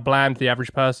seeing how bland the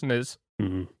average person is.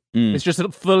 Mm-hmm. It's just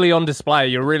fully on display.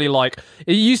 You're really like,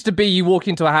 it used to be you walk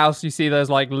into a house, you see those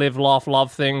like live, laugh,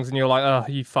 love things, and you're like, oh,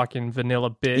 you fucking vanilla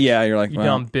bitch. Yeah, you're like, you well,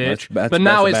 dumb bitch. that's but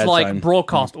now a it's bad like sign.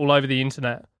 broadcast all over the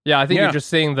internet. Yeah, I think you're just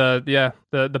seeing the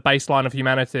baseline of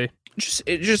humanity.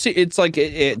 It's like,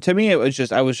 to me,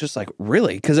 I was just like,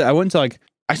 really? Because I went to like,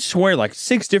 I swear, like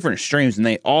 6 different streams, and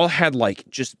they all had like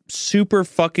just super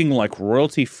fucking like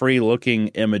royalty free looking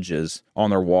images on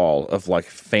their wall of like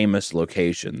famous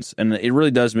locations. And it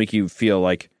really does make you feel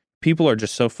like people are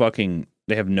just so fucking,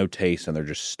 they have no taste and they're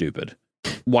just stupid.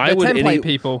 Why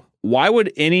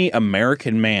would any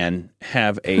American man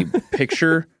have a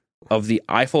picture of the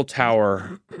Eiffel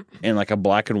Tower in like a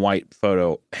black and white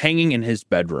photo hanging in his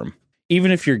bedroom? Even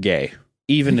if you're gay.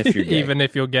 Even if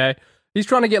you're gay. He's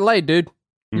trying to get laid, dude.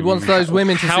 He wants those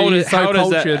women to see he's so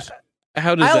cultured.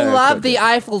 How does I that love the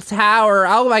Eiffel Tower.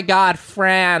 Oh my God,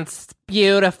 France.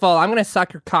 Beautiful. I'm going to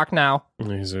suck your cock now.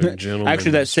 He's a gentleman.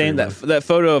 Actually, that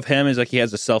photo of him is like he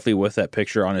has a selfie with that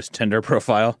picture on his Tinder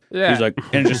profile. Yeah. He's like,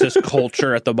 and it just says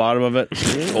culture at the bottom of it.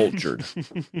 Cultured.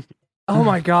 Oh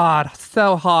my God,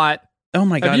 so hot. Oh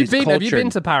my God, Have you been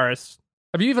to Paris?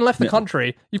 Have you even left the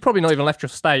country? You've probably not even left your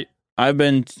state. I've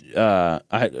been,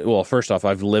 well, first off,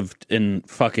 I've lived in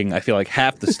fucking, I feel like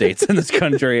half the states in this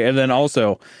country. And then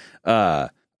also, I've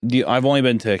only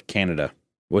been to Canada,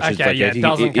 which is like, it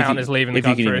doesn't count as leaving the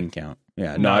country. If you can even count.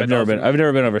 Yeah, no, I've never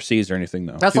been overseas or anything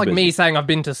though. That's Too like busy. me saying I've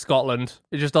been to Scotland.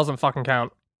 It just doesn't fucking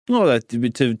count. Well, that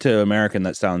to American,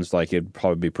 that sounds like it'd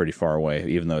probably be pretty far away,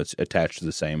 even though it's attached to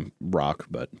the same rock.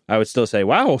 But I would still say,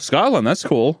 wow, Scotland, that's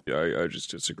cool. Yeah, I just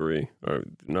disagree.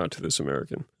 Not to this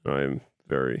American. I am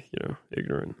very,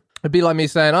 ignorant. It'd be like me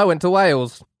saying, I went to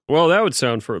Wales. Well, that would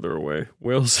sound further away.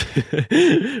 Wales,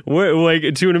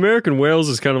 like to an American, Wales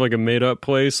is kind of like a made-up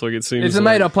place. Like it seems it's a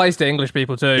made-up place to English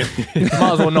people too. Might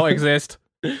as well not exist.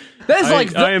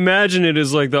 There's I imagine it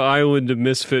is like the island of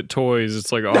misfit toys.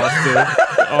 It's like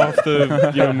off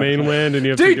the mainland, and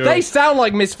you have to go. They sound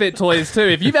like misfit toys too.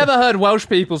 If you've ever heard Welsh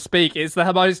people speak, it's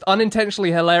the most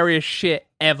unintentionally hilarious shit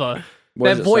ever.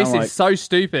 Their voice is so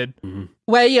stupid. Mm-hmm.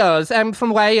 Wales, I'm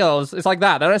from Wales. It's like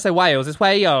that. They don't say Wales, it's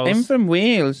Wales. I'm from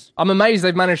Wales. I'm amazed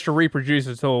they've managed to reproduce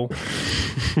it all.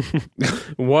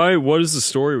 Why? What is the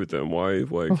story with them? Why?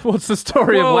 Like, what's the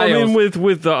story of Wales? I mean,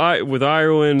 with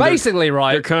Ireland, basically,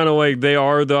 right? They're kind of like they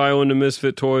are the island of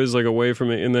misfit toys, like away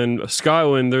from it, and then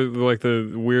Scotland, they're like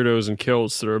the weirdos in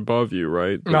kilts that are above you,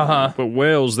 right? But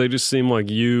Wales, they just seem like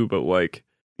you, but like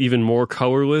even more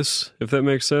colorless, if that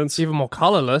makes sense. Even more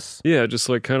colorless. Yeah, just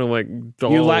like kind of like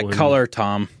dull. You lack color,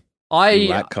 Tom.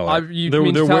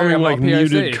 They're wearing like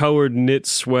muted colored knit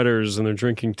sweaters and they're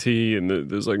drinking tea and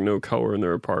there's like no color in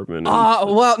their apartment.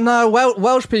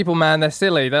 Welsh people, man, they're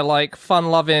silly. They're like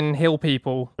fun-loving hill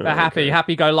people. They're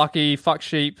happy-go-lucky, fuck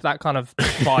sheep, that kind of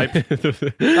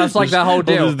vibe. That's like their whole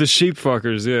deal. The sheep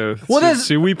fuckers, yeah. Well,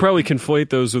 see, we probably conflate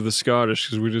those with the Scottish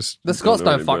because we just the Scots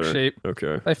don't fuck sheep.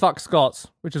 Okay, they fuck Scots,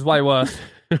 which is way worse.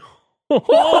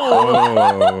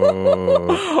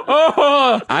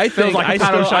 I think like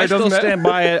I still stand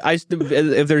by it.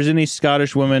 If there's any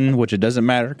Scottish women, which it doesn't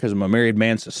matter because I'm a married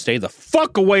man, so stay the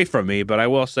fuck away from me. But I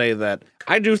will say that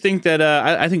I do think that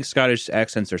I think Scottish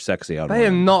accents are sexy. They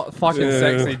are not fucking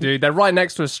sexy, dude. They're right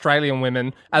next to Australian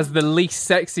women as the least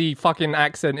sexy fucking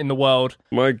accent in the world.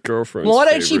 My girlfriend. Why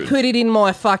don't you put it in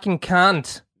my fucking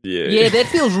cunt? Yeah, that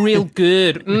feels real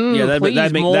good. That'd make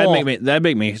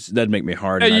me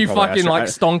hard. Are you fucking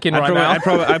stonking right now? I'd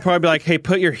probably be like, hey,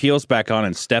 put your heels back on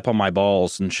and step on my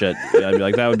balls and shit. I'd be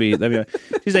like, that'd be.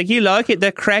 She's like, you like it?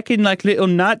 They're cracking like little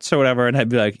nuts or whatever, and I'd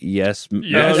be like, yes. I'd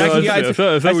say yes,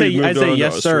 sir. That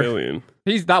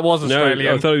was Australian.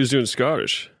 No, I thought he was doing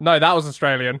Scottish. No, that was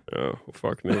Australian. Oh, well,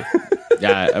 fuck me.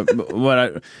 Yeah,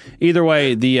 either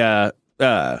way,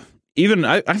 even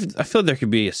I feel there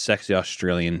could be a sexy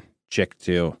Australian chick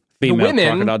too. Female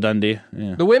Crocodile Dundee.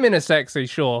 Yeah. The women are sexy,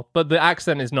 sure, but the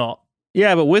accent is not.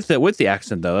 Yeah, but with the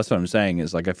accent though, that's what I'm saying.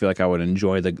 Is like I feel like I would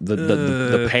enjoy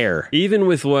the pair. Even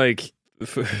with like,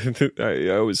 I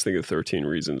always think of 13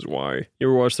 Reasons Why. You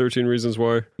ever watch 13 Reasons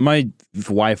Why? My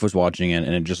wife was watching it,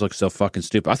 and it just looked so fucking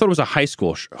stupid. I thought it was a high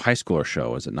schooler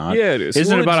show, is it not? Yeah, it is.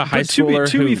 Isn't it about a high schooler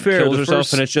who kills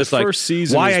herself, and it's just like,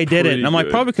 why I did it? And I'm like,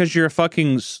 probably because you're a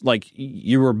fucking, like,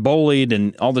 you were bullied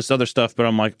and all this other stuff, but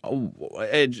I'm like,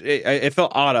 it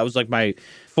felt odd. I was like, and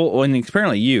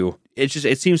apparently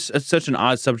it seems such an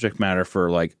odd subject matter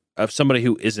for, like, of somebody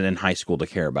who isn't in high school to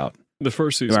care about. The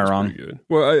first season is pretty good.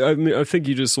 Well, I mean, I think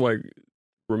you just like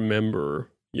remember,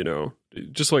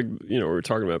 just like, we were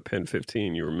talking about Pen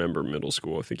 15, you remember middle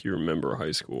school. I think you remember high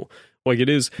school. Like it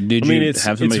is. It's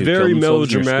very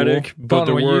melodramatic, but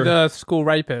were you the school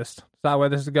rapist? Is that where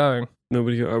this is going?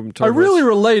 Nobody. I really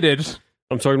related.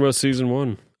 I'm talking about season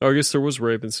 1. Oh, I guess there was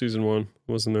rape in season 1,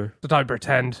 wasn't there? So don't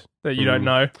pretend that you don't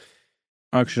know.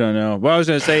 I actually don't know. Well, I was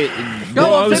going to say...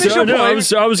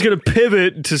 I was going to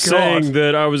pivot to saying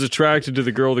that I was attracted to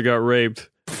the girl that got raped.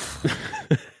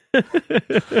 I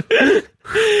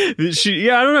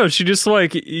don't know. She just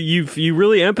like, you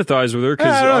really empathize with her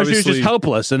because she was just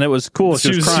helpless and it was cool.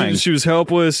 She was crying. She was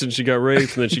helpless and she got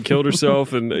raped and then she killed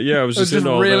herself and I was just in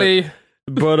all really... that.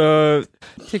 But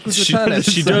she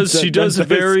does a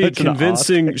very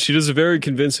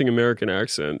convincing American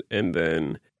accent, and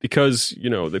then because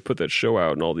they put that show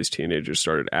out and all these teenagers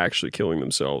started actually killing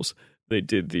themselves, they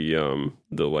did the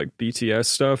like BTS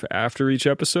stuff after each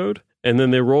episode, and then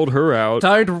they rolled her out.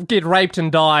 Don't get raped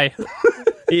and die.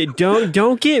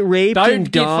 Don't get raped and die.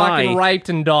 Don't get fucking raped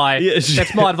and die. Yeah,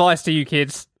 that's my advice to you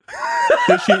kids.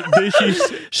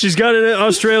 She's got an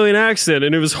Australian accent,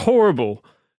 and it was horrible.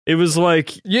 It was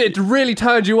like... Yeah, it really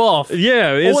turned you off.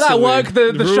 Yeah, instantly. All that work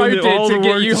the show did to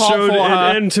get you hot for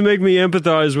her. And to make me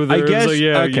empathize with her. I guess,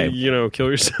 okay.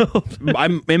 Kill yourself.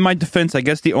 I'm in my defense, I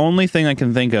guess the only thing I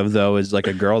can think of, though, is like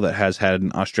a girl that has had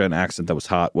an Australian accent that was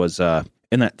hot was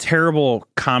in that terrible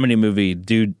comedy movie,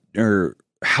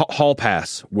 Hall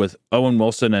Pass, with Owen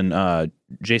Wilson and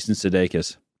Jason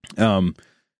Sudeikis.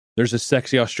 There's a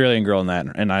sexy Australian girl in that,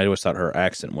 and I always thought her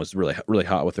accent was really, really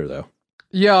hot with her, though.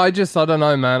 Yeah, I don't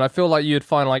know, man. I feel like you'd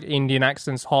find like Indian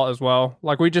accents hot as well.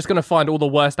 Like we're just gonna find all the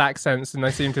worst accents, and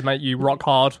they seem to make you rock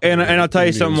hard. And I'll tell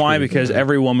you something why, because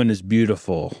every woman is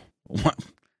beautiful.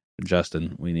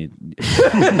 Justin, we need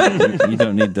you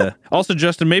don't need to. Also,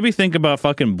 Justin, maybe think about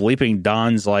fucking bleeping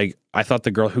Don's like, I thought the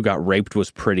girl who got raped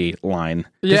was pretty line.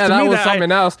 Yeah, that was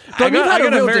something else. But we've had a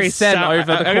real descent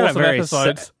over the course of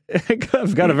episodes.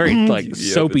 I've got a very like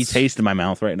soapy taste in my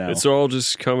mouth right now. It's all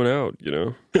just coming out, you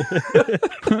know.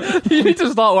 You need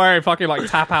to start wearing fucking like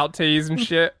tap out tees and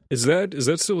shit. Is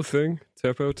that still a thing?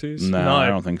 Tap out tees? No, I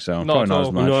don't think so. Not Probably not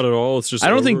as much. Not at all. It's just I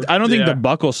don't think Yeah. the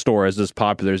buckle store is as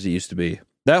popular as it used to be.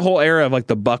 That whole era of like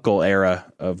the buckle era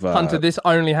of Hunter, this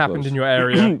only happened in your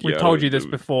area. We've told you this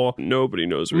before. Nobody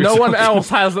knows. What No you're one talking else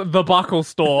has the buckle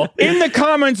store. in the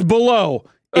comments below.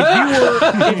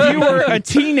 If you were a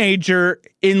teenager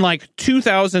in like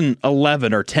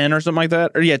 2011 or 10 or something like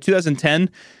that, or 2010,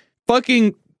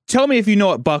 fucking tell me if you know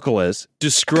what buckle is.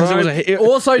 Describe.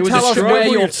 Also, tell us where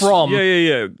you're from.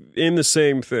 Yeah. In the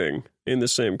same thing. In the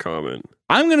same comment.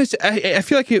 I'm gonna say. I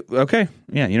feel like you. Okay.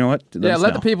 Yeah. You know what?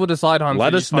 Let the people decide, Hunter.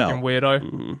 Let you us know. fucking weirdo.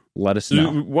 Mm-hmm. Let us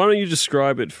know. Why don't you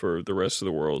describe it for the rest of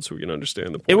the world so we can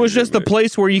understand the point? It was just the made?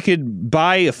 place where you could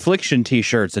buy Affliction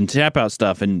t-shirts and tap out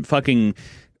stuff and fucking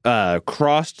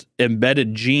crossed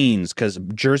embedded jeans because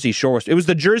Jersey Shore. It was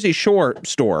the Jersey Shore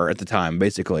store at the time.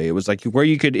 Basically, it was like where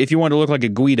you could, if you wanted to look like a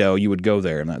Guido, you would go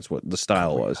there, and that's what the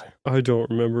style was. I don't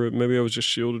remember it. Maybe I was just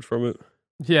shielded from it.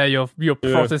 Yeah, your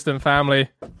Protestant family.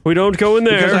 We don't go in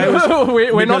there.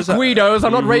 We're not Guidos.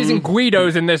 I'm not raising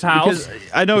Guidos in this house. Because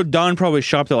I know Don probably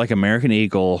shopped at like American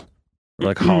Eagle, or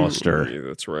like Hollister. Yeah,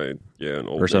 that's right. Yeah, an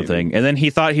old or something. And then he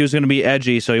thought he was going to be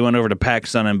edgy, so he went over to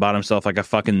PacSun and bought himself like a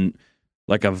fucking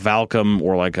like a Valcom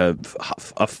or like a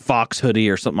Fox hoodie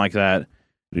or something like that. And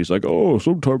he's like, oh,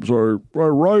 sometimes I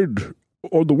ride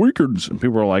on the weekends, and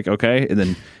people are like, okay. And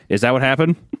then is that what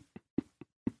happened?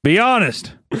 Be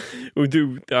honest.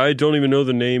 Dude, I don't even know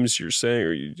the names you're saying.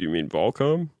 Or do you mean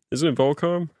Volcom? Isn't it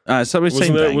Volcom?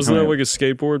 Wasn't that like a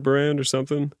skateboard brand or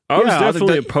something? I was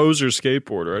definitely a poser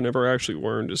skateboarder. I never actually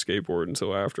learned to skateboard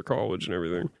until after college and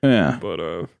everything. Yeah. But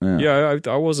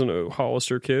I wasn't a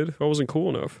Hollister kid. I wasn't cool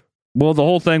enough. Well, the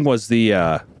whole thing was the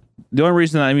only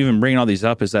reason I'm even bringing all these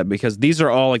up is that because these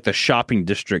are all like the shopping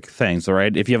district things, all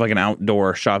right? If you have like an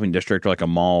outdoor shopping district or like a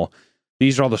mall,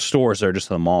 these are all the stores that are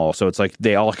just in the mall. So it's like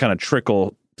they all kind of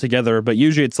trickle together, but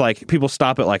usually it's like people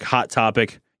stop at like Hot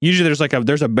Topic. Usually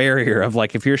there's a barrier of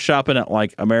like if you're shopping at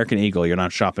like American Eagle, you're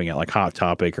not shopping at like Hot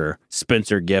Topic or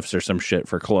Spencer Gifts or some shit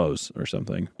for clothes or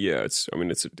something. Yeah, it's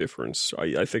a difference.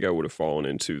 I think I would have fallen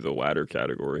into the latter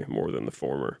category more than the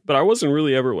former. But I wasn't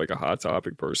really ever like a Hot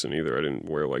Topic person either. I didn't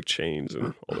wear like chains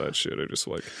and all that shit. I just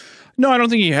like... No, I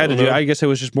don't think you had to do it. I guess it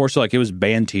was just more so like it was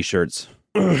band t-shirts.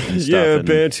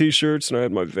 Band t-shirts, and I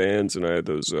had my Vans, and I had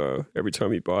those every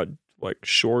time you bought like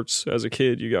shorts as a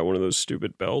kid, you got one of those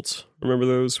stupid belts. Remember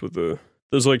those with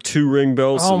those like 2-ring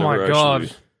belts? Oh my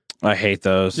god, I hate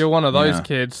those. You're one of those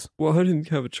kids. Well, I didn't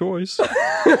have a choice.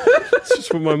 It's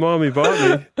just what my mommy bought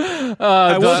me.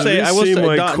 I will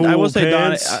say, Don,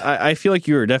 pants. I feel like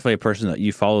you are definitely a person that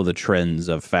you follow the trends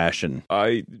of fashion.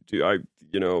 I think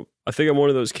I'm one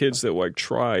of those kids that like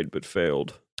tried but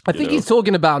failed. I think he's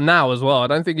talking about now as well. I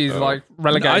don't think he's like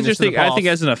relegating. I think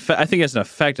as an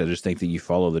effect, I just think that you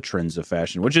follow the trends of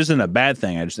fashion, which isn't a bad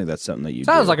thing. I just think that's something that you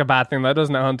sounds do. like a bad thing though,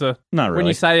 doesn't it, Hunter? Not really. When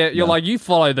you say it, you're like you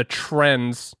follow the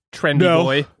trends, trendy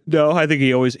boy. No, I think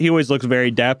he always looks very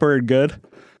dapper and good.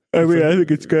 I mean, I think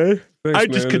it's good. Thanks, I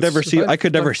just could never see. I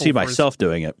could never see myself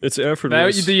doing it. It's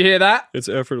effortless. Do you hear that? It's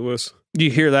effortless. Do you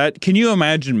hear that? Can you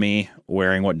imagine me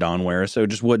wearing what Don wears? So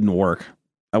it just wouldn't work.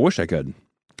 I wish I could.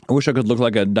 I wish I could look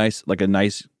like a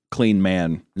nice, clean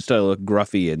man instead of look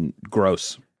gruffy and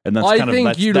gross. And that's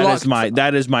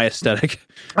that is my aesthetic.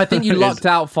 I think you lucked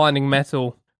out finding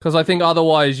metal because I think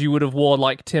otherwise you would have worn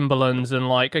like Timberlands and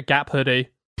like a Gap hoodie,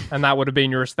 and that would have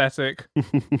been your aesthetic.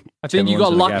 I think you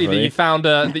got lucky that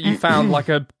you found like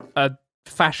a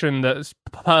fashion that's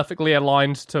perfectly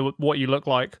aligned to what you look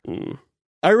like.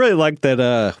 I really like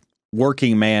that.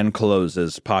 Working man clothes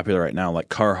is popular right now, like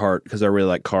Carhartt, because I really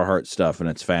like Carhartt stuff, and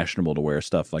it's fashionable to wear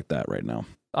stuff like that right now.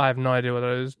 I have no idea what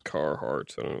that is.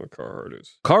 Carhartt. I don't know what Carhartt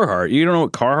is. Carhartt? You don't know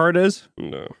what Carhartt is?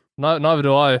 No. Neither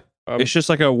do I. It's just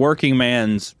like a working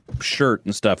man's shirt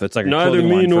and stuff. It's like neither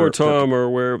me nor Tom are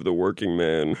aware of the working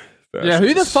man. Yeah,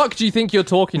 who the fuck do you think you're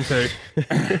talking to?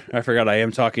 I forgot I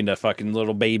am talking to fucking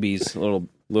little babies, little.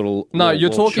 No, you're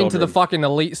talking to the fucking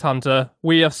elites, Hunter.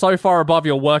 We are so far above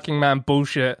your working man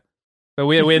bullshit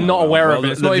But we're not aware of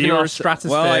it. It's the not even our viewers-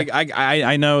 stratosphere. Well,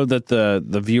 I know that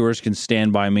the viewers can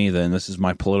stand by me. Then this is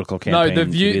my political campaign. the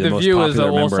to be the most viewers popular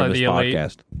are member also of this the elite.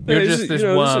 podcast. You're Yeah, just this you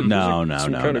know, worm. No.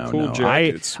 Kinda cool I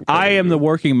jackets, some I kinda am the good.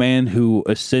 working man who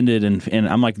ascended, and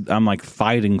I'm like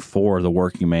fighting for the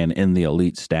working man in the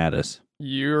elite status.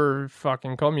 You're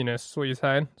fucking communist. That's what you're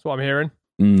saying. That's what I'm hearing.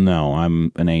 No,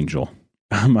 I'm an angel.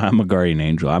 I'm a guardian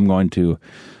angel. I'm going to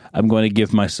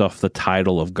give myself the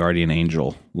title of guardian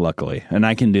angel. Luckily, and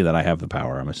I can do that. I have the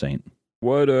power. I'm a saint.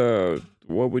 What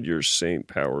would your saint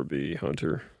power be,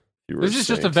 Hunter? You were This is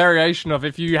just a saint. variation of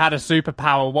if you had a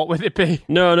superpower, what would it be?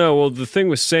 No. Well, the thing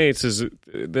with saints is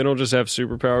they don't just have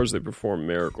superpowers; they perform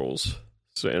miracles.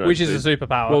 So, and Which is a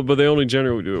superpower. Well, but they only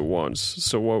generally do it once.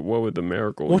 So what would the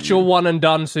miracle? What's be? your one and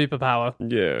done superpower?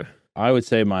 Yeah. I would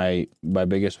say my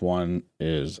biggest one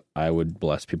is I would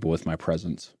bless people with my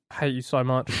presence. I hate you so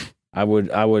much. I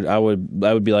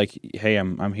would be like, hey,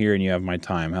 I'm here and you have my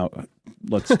time.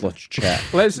 Let's chat.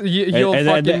 You're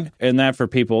fucking. And that for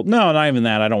people. No, not even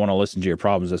that. I don't want to listen to your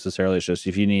problems necessarily. It's just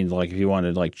if you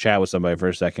wanted to chat with somebody for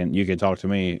a second, you could talk to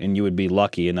me, and you would be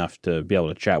lucky enough to be able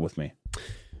to chat with me.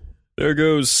 There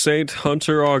goes Saint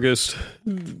Hunter August,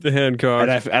 the Hancock.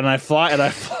 And I fly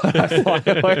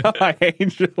away on my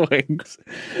angel wings.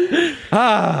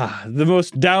 Ah, the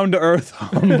most down to earth,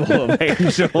 humble of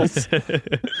angels.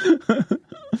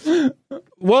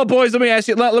 Well, boys, let me ask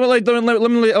you. Let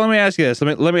me ask you this.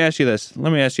 Let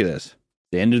me ask you this.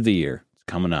 The end of the year is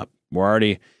coming up. We're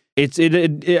already. I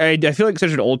feel like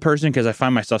such an old person because I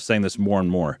find myself saying this more and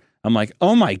more. I'm like,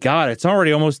 oh my god, it's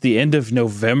already almost the end of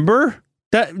November.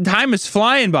 That time is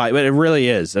flying by, but it really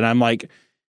is. And I'm like,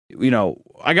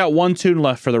 I got one tune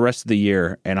left for the rest of the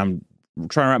year, and I'm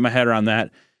trying to wrap my head around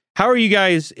that. How are you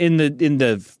guys in the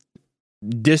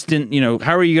distant?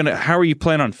 How are you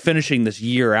planning on finishing this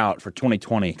year out for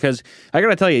 2020? Because I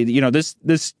gotta tell you, this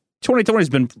 2020 has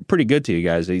been pretty good to you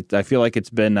guys. I feel like it's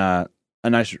been a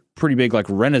nice, pretty big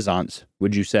renaissance.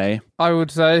 Would you say? I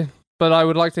would say, but I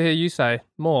would like to hear you say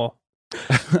more.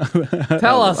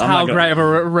 Tell us how great of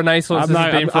a renaissance this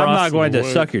has been for us. I'm not going to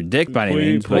suck your dick by any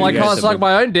means. Well, I can't suck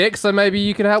my own dick, so maybe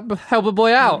you can help a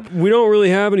boy out. We don't really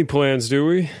have any plans, do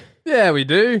we? Yeah, we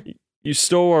do. You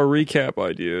stole our recap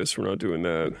ideas. We're not doing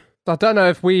that. I don't know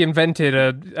if we invented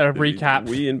a recap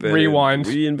rewind.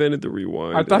 We invented the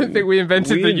rewind. I don't think we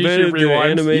invented the YouTube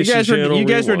rewind. You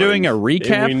guys were doing a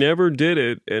recap? And we never did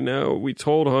it, and now we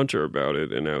told Hunter about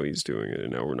it, and now he's doing it,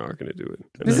 and now we're not going to do it.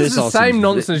 This is the same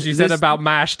nonsense you said about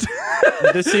Mashed.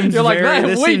 This seems You're like,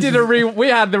 very... we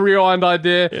had the rewind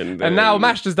idea, and now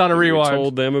Mashed has done a rewind. We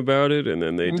told them about it, and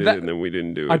then they did it, and then we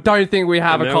didn't do it. I don't think we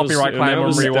have a copyright claim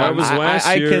on rewind. That was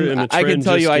last year, and the trend I can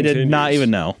tell you, I did continues. not even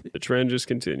know. The trend just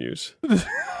continues.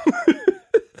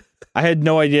 I had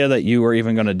no idea that you were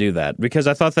even going to do that because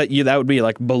I thought that would be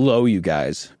below you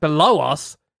guys. Below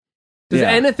us? Does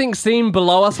Yeah. anything seem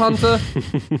below us, Hunter?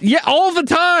 Yeah, all the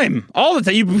time.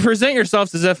 You present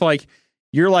yourselves as if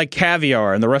you're like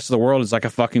caviar and the rest of the world is like a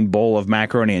fucking bowl of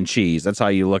macaroni and cheese. That's how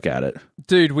you look at it.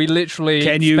 Dude, we literally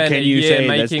spent a year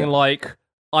making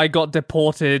I got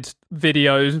deported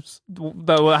videos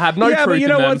that had no truth but you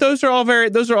know in them. what? Those are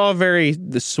all very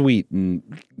sweet and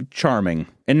charming.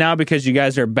 And now because you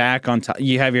guys are back on top,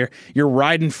 you're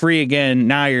riding free again.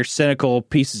 Now you're cynical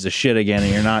pieces of shit again,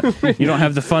 and you're not. You don't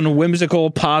have the fun, whimsical,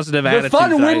 positive attitude. The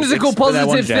fun, whimsical,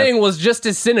 positive thing was just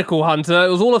as cynical, Hunter. It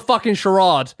was all a fucking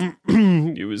charade.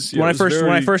 When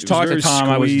I first talked to Tom,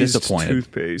 I was disappointed.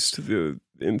 Toothpaste, the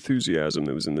enthusiasm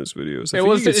that was in those videos. It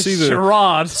was a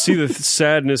charade. See the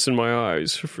sadness in my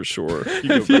eyes for sure.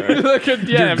 You go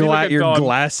back. Your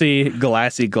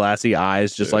glassy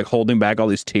eyes, just holding back all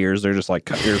these tears. They're just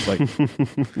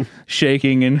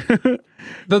shaking and.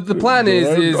 The plan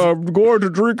is I'm going to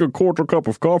drink a quarter cup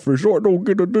of coffee so I don't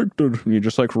get addicted. And you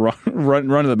just run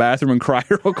to the bathroom and cry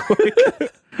real quick.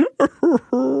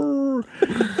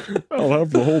 I'll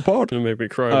have the whole pot. It'll make me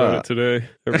cry about it today.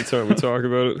 Every time we talk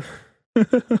about it.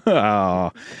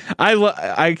 Oh, I have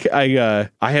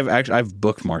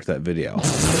bookmarked that video.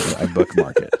 I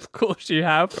bookmark it. Of course you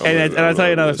have. And I'll tell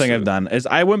you another thing I've done is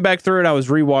I went back through it. I was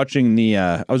rewatching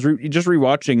just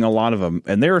rewatching a lot of them,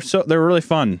 and they were really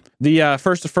fun. The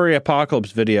first Furry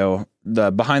Apocalypse video,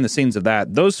 the behind the scenes of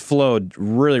that, those flowed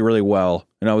really, really well.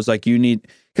 And I was like,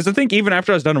 because I think even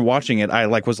after I was done watching it, I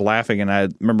was laughing, and I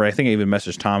remember I think I even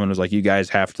messaged Tom and was like, you guys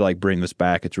have to bring this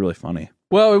back. It's really funny.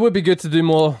 Well, it would be good to do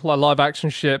more live action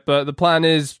shit, but the plan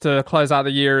is to close out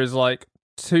the year is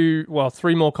 3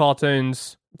 more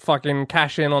cartoons, fucking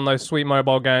cash in on those sweet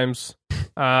mobile games,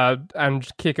 and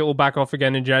kick it all back off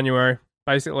again in January,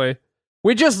 basically.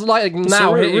 We're just now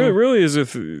so hitting... really as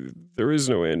if there there is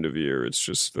no end of year. It's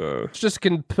just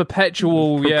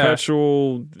Perpetual,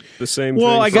 the same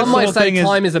Well, thing. I guess Some might whole say thing is-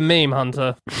 time is a meme,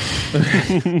 Hunter.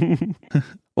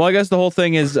 Well, I guess the whole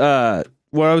thing is,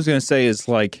 what I was going to say is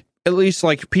like, at least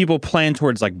like people plan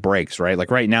towards like breaks, right? Like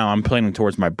right now I'm planning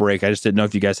towards my break. I just didn't know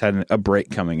if you guys had a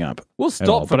break coming up. We'll at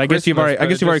all. stop for But I guess you've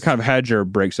Christmas, already but kind of had your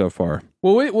break so far.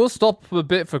 Well, we'll stop a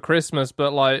bit for Christmas,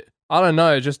 but like, I don't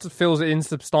know, it just feels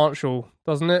insubstantial,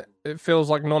 doesn't it? It feels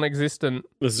like non-existent.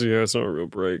 it's not a real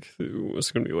break.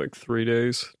 It's going to be like 3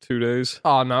 days, 2 days.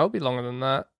 Oh no, it'll be longer than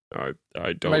that.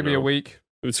 I don't Maybe know. a week.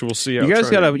 So we'll see how You guys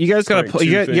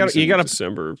gotta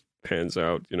December pans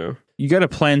out, you know. You got to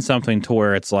plan something to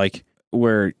where it's like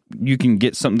where you can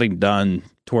get something done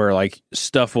to where like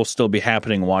stuff will still be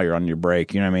happening while you're on your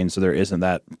break. You know what I mean? So there isn't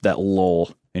that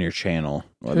lull in your channel.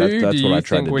 Well, Who that's do what you I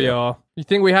tried think to we do. are? You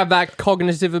think we have that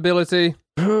cognitive ability?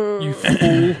 You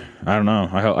fool. I don't know.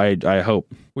 I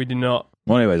hope. We do not.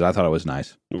 Well, anyways, I thought it was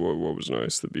nice. What was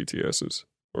nice? The BTSs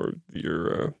or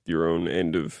your own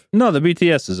end of. No, the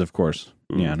BTSs, of course.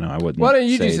 Yeah, no, I wouldn't. Why don't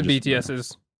you do say some just-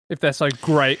 BTSs if they're so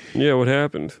great? Yeah, what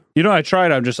happened? You know, I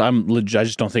tried. I just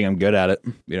don't think I'm good at it.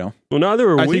 You know. Well, neither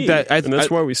are I we, think that- and that's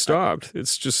why we stopped.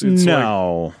 It's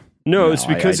like, No, it's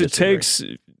because I it disagree. takes.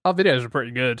 Our videos are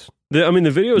pretty good. The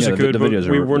videos Yeah, are good, the but videos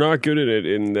we are- were not good at it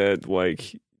in that,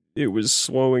 like, it was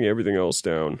slowing everything else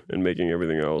down and making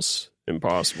everything else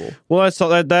impossible. Well,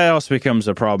 that also becomes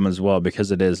a problem as well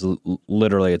because it is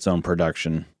literally its own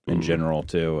production in general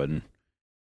too, and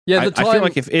Yeah, I feel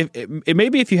like if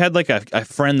maybe if you had like a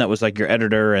friend that was like your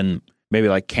editor and maybe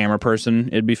like camera person,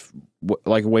 it'd be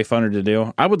like way funner to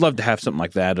do. I would love to have something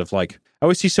like that. Of like, I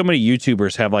always see so many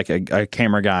YouTubers have like a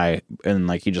camera guy and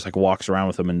like he just like walks around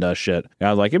with them and does shit. And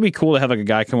I was like, it'd be cool to have like a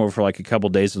guy come over for like a couple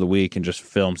days of the week and just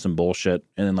film some bullshit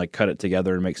and then like cut it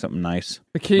together and make something nice.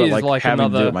 the key But is like, like having to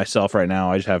do another. it myself right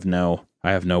now, I have no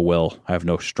will. I have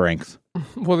no strength.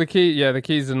 Well, the key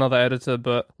is another editor,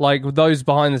 but like those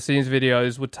behind the scenes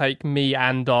videos would take me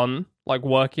and Don like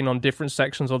working on different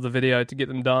sections of the video to get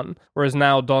them done. Whereas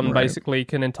now Don Right. basically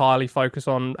can entirely focus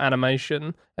on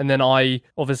animation, and then I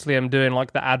obviously am doing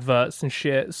like the adverts and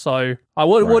shit. So,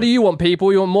 what do you want,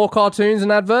 people? You want more cartoons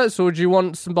and adverts, or do you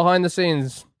want some behind the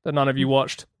scenes that none of you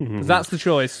watched? 'Cause that's the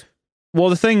choice. Well,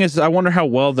 the thing is, I wonder how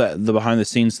well the behind the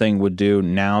scenes thing would do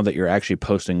now that you're actually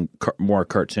posting more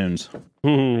cartoons.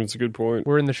 That's a good point.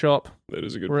 We're in the shop. That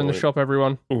is a good We're point. in the shop,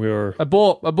 everyone. We are.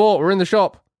 Abort! We're in the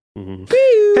shop.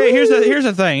 Hey, here's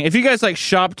the thing. If you guys like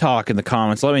shop talk in the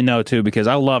comments, let me know too, because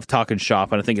I love talking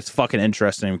shop and I think it's fucking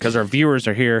interesting because our viewers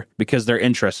are here because they're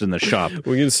interested in the shop.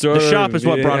 We can start. The shop is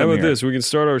what brought How him about here. this? We can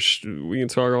start we can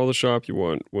talk all the shop you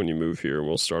want when you move here, and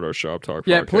we'll start our shop talk.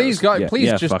 Yeah, podcast. please go. Yeah, Please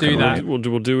yeah, just fucking do that. We'll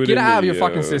do it. Get in out of the, your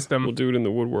fucking system. We'll do it in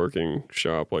the woodworking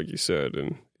shop, like you said,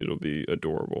 and it'll be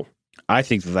adorable. I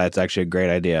think that's actually a great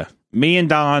idea. Me and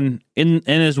Don in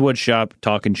his wood shop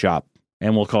talking shop,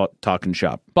 and we'll call it talking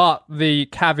shop. But the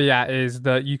caveat is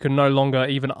that you can no longer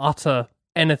even utter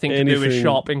anything to do with Anything.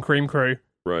 shop in Cream Crew.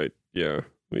 Right? Yeah.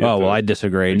 Oh well, I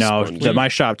disagree. No, expunge. my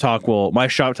shop talk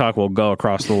will go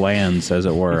across the lands, as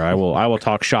it were. I will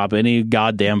talk shop any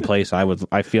goddamn place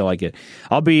I feel like it.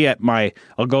 I'll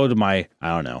go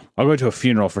to a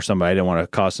funeral for somebody. I didn't want to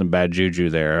cause some bad juju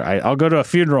there. I'll go to a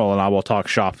funeral and I will talk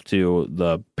shop to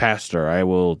the pastor. I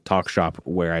will talk shop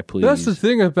where I please. That's the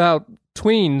thing about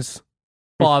tweens,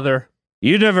 father.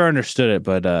 You never understood it,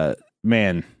 but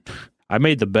man, I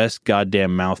made the best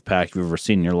goddamn mouth pack you've ever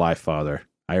seen in your life, Father.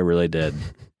 I really did.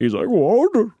 He's like,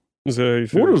 what? Is that how you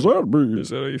feel? What does that mean? Is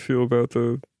that how you feel about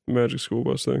the Magic School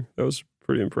Bus thing? That was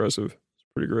pretty impressive. It's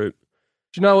pretty great.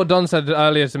 Do you know what Don said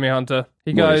earlier to me, Hunter?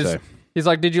 He What'd he goes, say? he's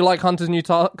like, "Did you like Hunter's new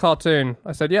cartoon?"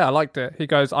 I said, "Yeah, I liked it." He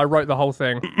goes, "I wrote the whole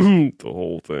thing." The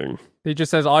whole thing. He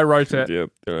just says, "I wrote it," Yep.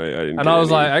 I didn't. and get I was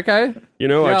any- like, "Okay." You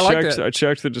know, Yeah, I I liked checked. it. I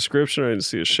checked the description. I didn't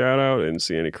see a shout out. I didn't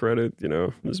see any credit. You know,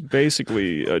 it was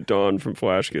basically a Dawn from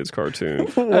Flash Kids cartoon.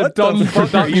 What Don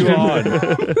fuck are you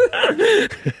production.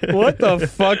 What the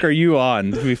fuck are you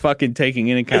on to be fucking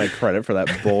taking any kind of credit for that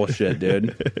bullshit,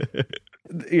 dude?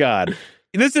 God.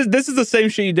 This is the same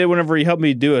shit you did whenever you helped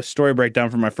me do a story breakdown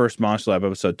for my first Monster Lab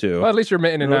episode too. Well, at least you're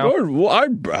admitting it now. Well, I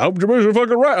helped you make it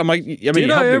fucking right. I'm like, I mean, Did you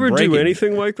helped I me ever break do it.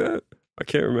 anything like that? I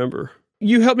can't remember.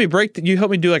 You helped me you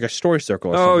helped me do like a story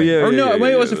circle. Or Oh something. yeah, or yeah, no, yeah, maybe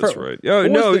yeah, it wasn't that's for. right. Oh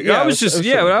what was no, the- yeah, I was it was just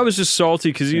something. but I was just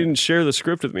salty because you didn't share the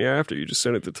script with me after. You just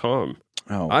sent it to Tom.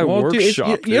 Oh, I well, dude,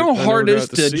 workshopped you know it. how I hard it never is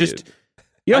got to see just. it.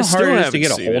 You know I how still hard it is haven't to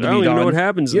get a seen hold it. of I you, don't even know Don. what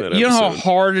happens in that You know how episode.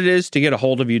 hard it is to get a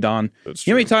hold of you, Don. That's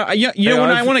You know, true.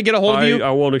 when I I've- want to get a hold of you. I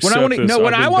won't accept when I this.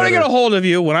 when I've I been want to get better. a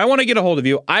hold of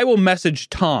you, I will message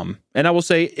Tom and I will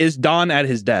say, "Is Don at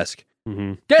his desk?"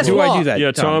 Guess Do what? I do that?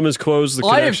 Yeah, Tom? Tom has closed the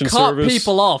I have connection cut service.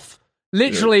 people off.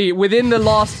 Literally, within the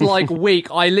last week,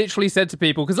 I literally said to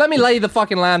people, because let me lay the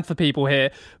fucking land for people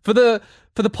here. For the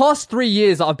past 3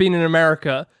 years that I've been in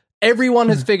America, everyone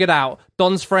has figured out,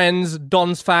 Don's friends,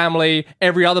 Don's family,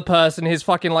 every other person, his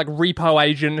fucking repo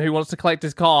agent who wants to collect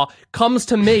his car, comes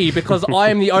to me because I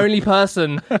am the only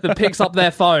person that picks up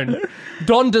their phone.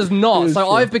 Don does not.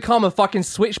 So I've become a fucking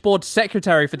switchboard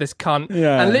secretary for this cunt.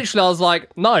 Yeah. And literally I was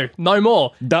like, no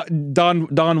more.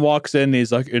 Don walks in and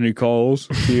he's like, any calls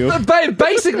to you?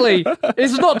 Basically,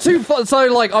 it's not too far.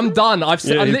 So I'm done. I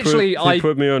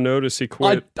put me on notice. He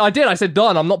quit. I did. I said,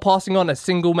 Don, I'm not passing on a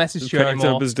single message to you Packed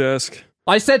anymore. up his desk.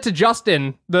 I said to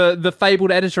Justin, the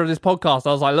fabled editor of this podcast,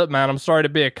 I was like, look, man, I'm sorry to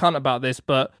be a cunt about this,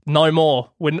 but no more.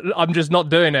 I'm just not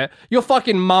doing it. Your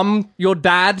fucking mum, your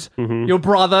dad, your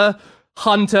brother,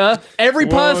 Hunter, every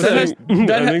person.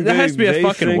 That has to be a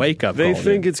fucking wake-up call. They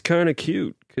think it's kind of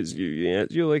cute because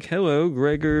you're like, hello,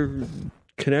 Gregor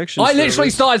connection. I literally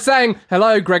started saying,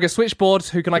 hello, Gregor Switchboard,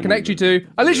 who can I connect you to?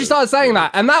 I literally started saying that,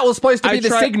 and that was supposed to be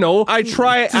the signal to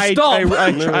stop.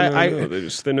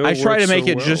 I try to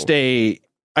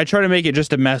make it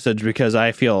just a message because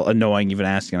I feel annoying even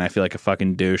asking. I feel like a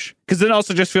fucking douche. Because then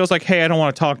also just feels like, hey, I don't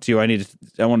want to talk to you. I need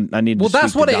to. Well,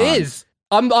 that's what it is.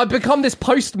 I've become this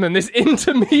postman, this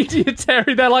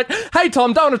intermediary. They're like, hey,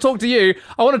 Tom, don't want to talk to you.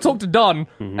 I want to talk to Don.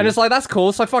 And it's like, that's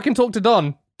cool. So fucking talk to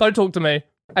Don. Don't talk to me.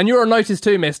 And you're on notice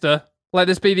too, mister. Let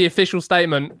this be the official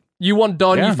statement. You want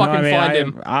Don, you fucking find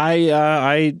him.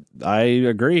 I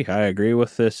agree. I agree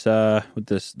with this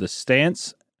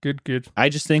stance. Good. I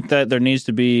just think that there needs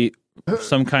to be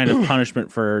some kind of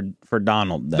punishment for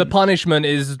Donald. Then. The punishment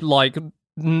is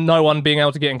no one being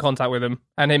able to get in contact with him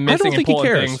and him missing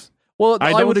important things. Well,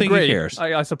 I would agree. He cares.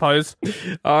 I suppose.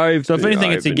 So if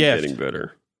anything, it's a gift.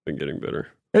 Been getting better.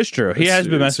 It's true. He has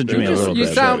been messaging me a little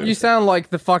bit. You sound like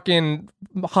the fucking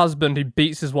husband who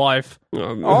beats his wife.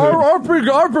 I've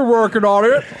been working on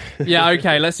it. Yeah,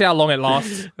 okay. Let's see how long it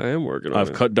lasts. I am working on it.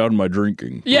 I've cut down my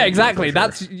drinking. Yeah, exactly.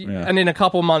 And in a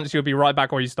couple months, you'll be right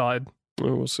back where you started.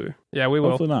 Oh, we'll see. Yeah, we will.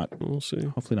 Hopefully not. We'll see.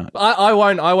 Hopefully not. I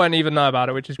won't even know about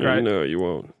it, which is great. No, you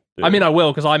won't. Yeah. I mean, I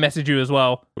will because I message you as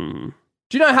well.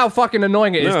 Do you know how fucking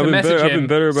annoying it is to message him, I've been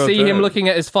better about see that. him looking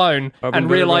at his phone,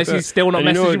 and realize he's still not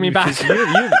messaging me back?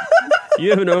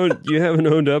 You haven't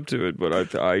owned up to it,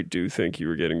 but I do think you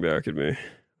were getting back at me. I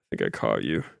think I caught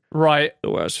you. Right. The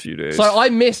last few days. So I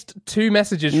missed 2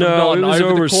 messages from Don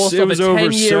over the course of a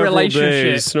 10-year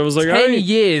relationship. And I was like, 10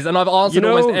 years, and I've answered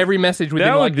almost every message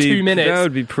within 2 minutes. That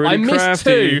would be pretty crafty. I missed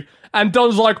 2, and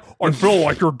Don's like, I feel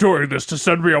like you're doing this to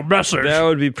send me a message. That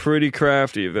would be pretty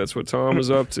crafty if that's what Tom was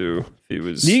up to. He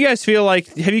was. Do you guys feel like,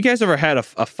 have you guys ever had a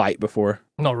fight before?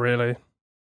 Not really.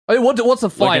 I mean, what's a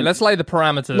fight? Let's lay the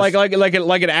parameters.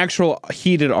 Like an actual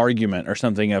heated argument or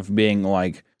something of being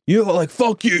like,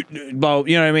 fuck you, well,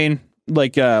 you know what I mean?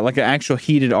 Like an actual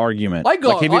heated argument. I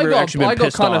got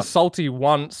kind of salty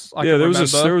once. There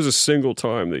was a single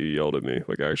time that you yelled at me,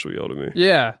 actually yelled at me.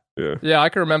 Yeah, yeah. I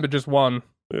can remember just one.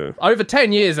 Yeah. Over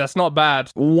 10 years, that's not bad.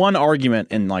 One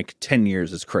argument in 10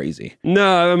 years is crazy.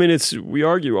 No, I mean we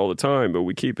argue all the time, but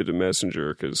we keep it a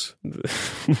messenger because.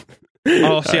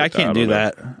 Oh, see, I can't do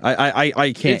that.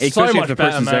 I can't. It's especially so if the much better,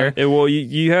 person's man. there. Well,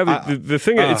 you have the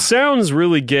thing. It sounds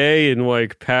really gay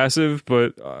and passive,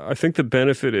 but I think the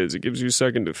benefit is it gives you a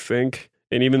second to think.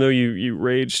 And even though you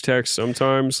rage text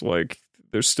sometimes,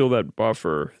 there's still that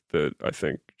buffer that I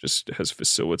think just has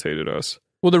facilitated us.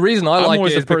 Well, the reason I like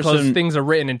it is because things are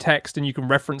written in text and you can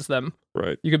reference them.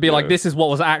 Right. You could be like, this is what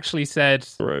was actually said.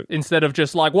 Right. Instead of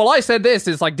just well, I said this.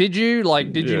 It's did you?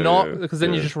 Did you not? Because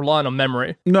then you're just relying on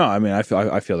memory. No, I mean, I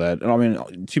feel that. And I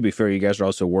mean, to be fair, you guys are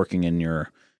also working in your...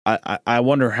 I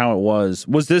wonder how it was.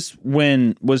 Was this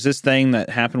thing that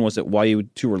happened, was it while you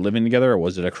two were living together, or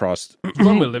was it across...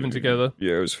 When we were living together.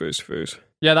 Yeah, it was face to face.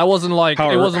 Yeah, that wasn't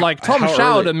Tom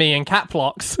shouted at me in cap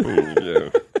locks. Yeah.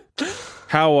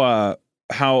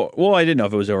 How well, I didn't know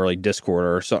if it was over Discord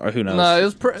or so, who knows. No, it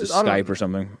was Skype or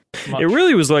something. It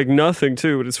really was nothing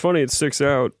too, but it's funny it sticks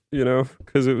out,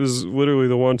 because it was literally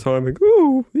the one time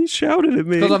ooh, he shouted at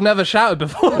me. Because I've never shouted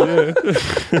before.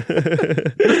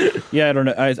 Yeah, I don't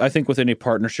know. I think with any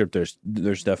partnership,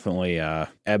 there's definitely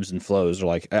ebbs and flows,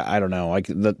 or I don't know,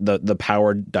 the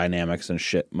power dynamics and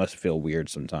shit must feel weird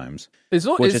sometimes. It's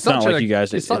not like you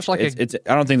guys. I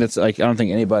don't think that's I don't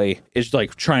think anybody is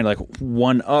trying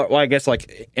one. Well, I guess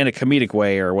in a comedic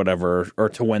way or whatever, or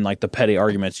to win the petty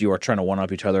arguments. You are trying to one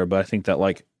up each other, but I think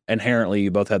that inherently you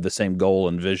both have the same goal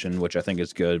and vision, which I think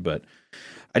is good. But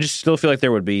I just still feel like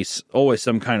there would be always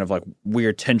some kind of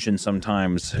weird tension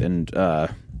sometimes, and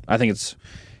I think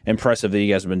impressive that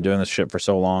you guys have been doing this shit for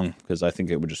so long, because I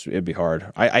think it'd be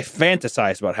hard. I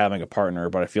fantasize about having a partner,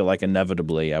 but I feel like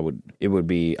inevitably I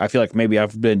feel like maybe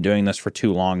I've been doing this for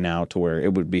too long now to where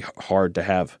it would be hard to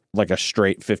have like a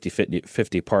straight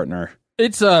 50 partner.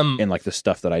 It's in like the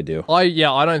stuff that I do. I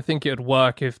don't think it would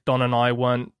work if Don and I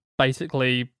weren't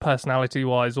basically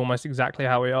personality-wise almost exactly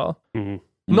how we are. Mm-hmm.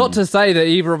 Not to say that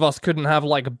either of us couldn't have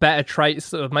like better traits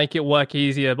that would make it work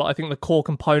easier, but I think the core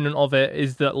component of it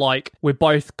is that like we're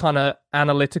both kind of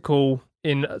analytical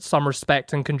in some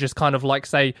respect and can just kind of like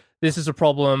say, this is a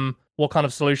problem, what kind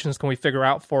of solutions can we figure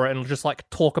out for it, and just like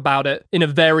talk about it in a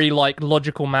very like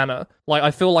logical manner. Like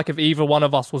I feel like if either one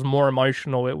of us was more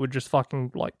emotional, it would just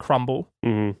fucking like crumble.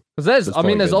 Mm-hmm. Because there's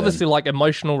obviously like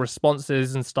emotional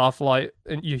responses and stuff, like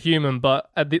you're human, but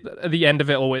at the end of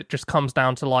it all, it just comes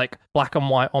down to like black and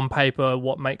white on paper,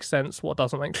 what makes sense, what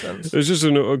doesn't make sense. There's just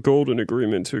a golden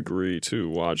agreement to agree to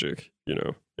logic, you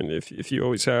know. And if you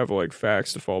always have like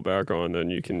facts to fall back on, then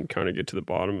you can kind of get to the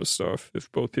bottom of stuff.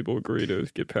 If both people agree to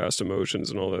get past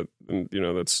emotions and all that, and you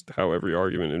know, that's how every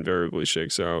argument invariably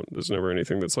shakes out. There's never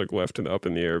anything that's like left up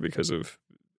in the air because of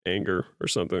anger or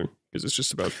something, because it's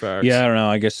just about facts. Yeah, I don't know.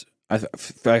 I guess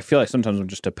I feel like sometimes I'm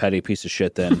just a petty piece of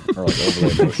shit then, or like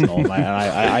overly emotional, and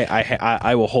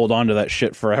I will hold on to that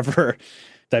shit forever.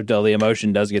 Until the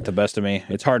emotion does get the best of me.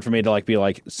 It's hard for me to like be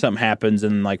like, something happens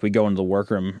and like we go into the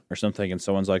workroom or something and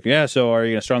someone's like, yeah, so are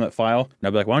you gonna start on that file? And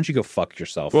I'll be like, why don't you go fuck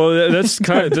yourself? Well, that's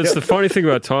the funny thing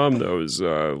about Tom though, is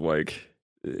like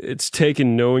it's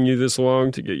taken knowing you this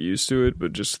long to get used to it,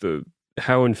 but just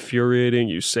how infuriating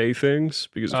you say things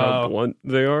because of how blunt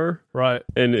they are. Right.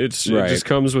 And it just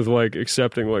comes with like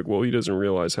accepting like, well, he doesn't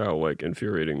realize how like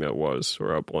infuriating that was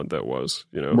or how blunt that was,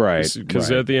 you know? Right.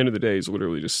 Because at the end of the day, he's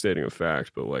literally just stating a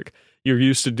fact, but like you're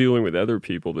used to dealing with other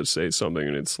people that say something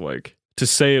and it's like, to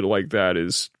say it like that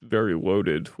is very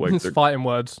loaded. Like it's fighting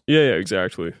words. Yeah,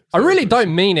 exactly. I really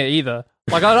don't mean it either.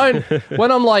 Like I don't.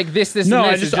 When I'm like this, no,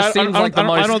 and this, it just seems like the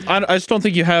most. I just don't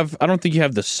think you have. I don't think you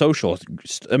have the social.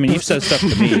 I mean, you've said stuff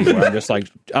to me where I'm just like,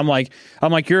 I'm like,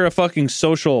 you're a fucking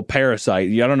social parasite.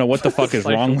 I don't know what the fuck is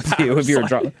wrong with you if you're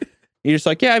drunk. You're just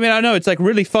like, yeah. I mean, I know it's like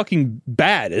really fucking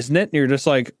bad, isn't it? And you're just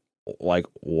like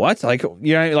what? Like,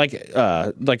 you know,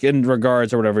 like in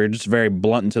regards or whatever. You're just very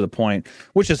blunt and to the point,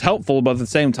 which is helpful, but at the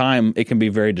same time, it can be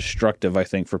very destructive. I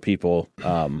think for people.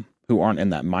 Who aren't in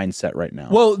that mindset right now.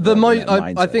 Well,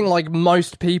 I think like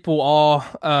most people are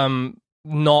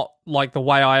not like the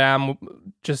way I am,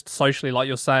 just socially, like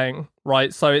you're saying,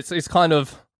 right? So it's kind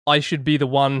of I should be the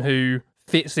one who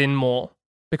fits in more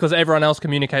because everyone else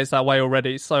communicates that way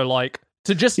already. So like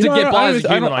to get by as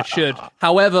a human, I should.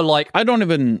 However, like I don't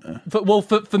even.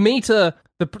 For me to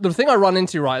the thing I run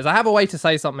into, right, is I have a way to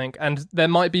say something, and there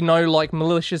might be no like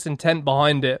malicious intent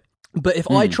behind it, but if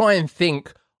I try and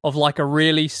think of like a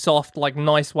really soft, like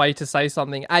nice way to say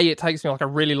something, A, it takes me like a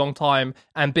really long time,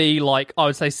 and B, like I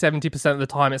would say 70% of the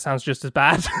time it sounds just as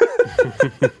bad.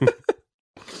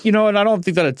 You know, and I don't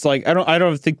think that it's like I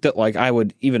don't think that like I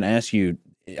would even ask you.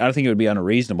 I don't think it would be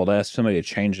unreasonable to ask somebody to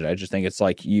change it. I just think it's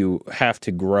like you have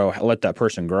to grow, let that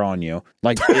person grow on you.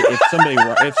 Like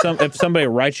if somebody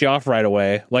writes you off right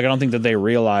away, like I don't think that they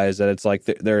realize that it's like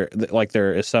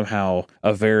there is somehow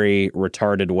a very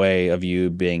retarded way of you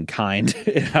being kind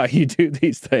in how you do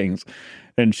these things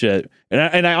and shit.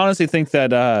 And I honestly think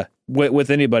that with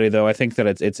anybody though, I think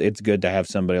that it's good to have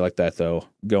somebody like that though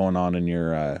going on in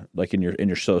your like in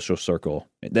your social circle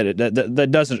that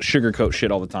doesn't sugarcoat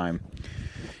shit all the time.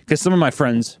 Because some of my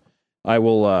friends, I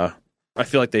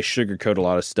feel like they sugarcoat a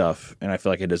lot of stuff, and I feel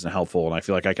like it isn't helpful, and I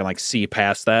feel like I can like see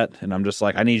past that, and I'm just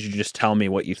like, I need you to just tell me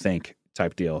what you think,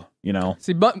 type deal, you know?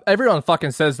 See, but everyone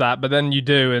fucking says that, but then you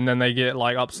do, and then they get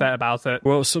like upset about it.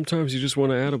 Well, sometimes you just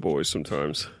want to attaboy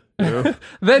sometimes. You know?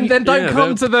 then don't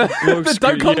come to the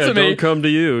don't come to me. Don't come to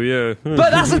you, yeah.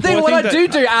 But that's the thing, when I do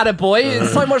attaboy,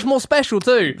 it's so much more special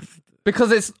too.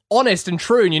 Because it's honest and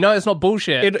true, and you know it's not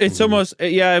bullshit. It's almost,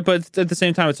 yeah, but at the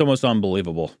same time, it's almost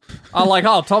unbelievable. I like,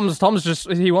 Tom's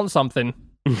just, he wants something.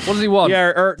 What does he want? Yeah,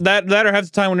 or that or half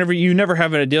the time, whenever you never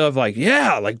have an idea of like,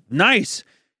 yeah, like, nice.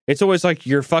 It's always like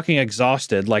you're fucking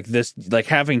exhausted, like this, like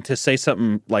having to say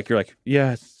something like, you're like,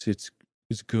 yeah, it's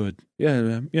good. Yeah,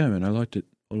 man, I liked it.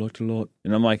 I liked it a lot.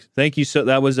 And I'm like, thank you. So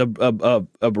that was a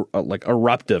like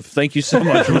eruptive. Thank you so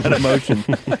much for that emotion.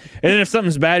 And then if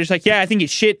something's bad, it's like, yeah, I think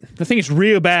it's shit. I think it's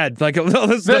real bad. Like all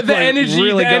this stuff, the like, energy,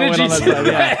 really the energy,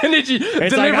 the energy.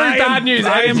 It's delivering like, bad news.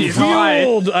 I am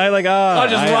fueled. I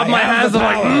just rub my hands.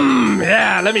 I'm like,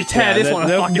 yeah, let me tear this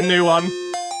one a fucking new one.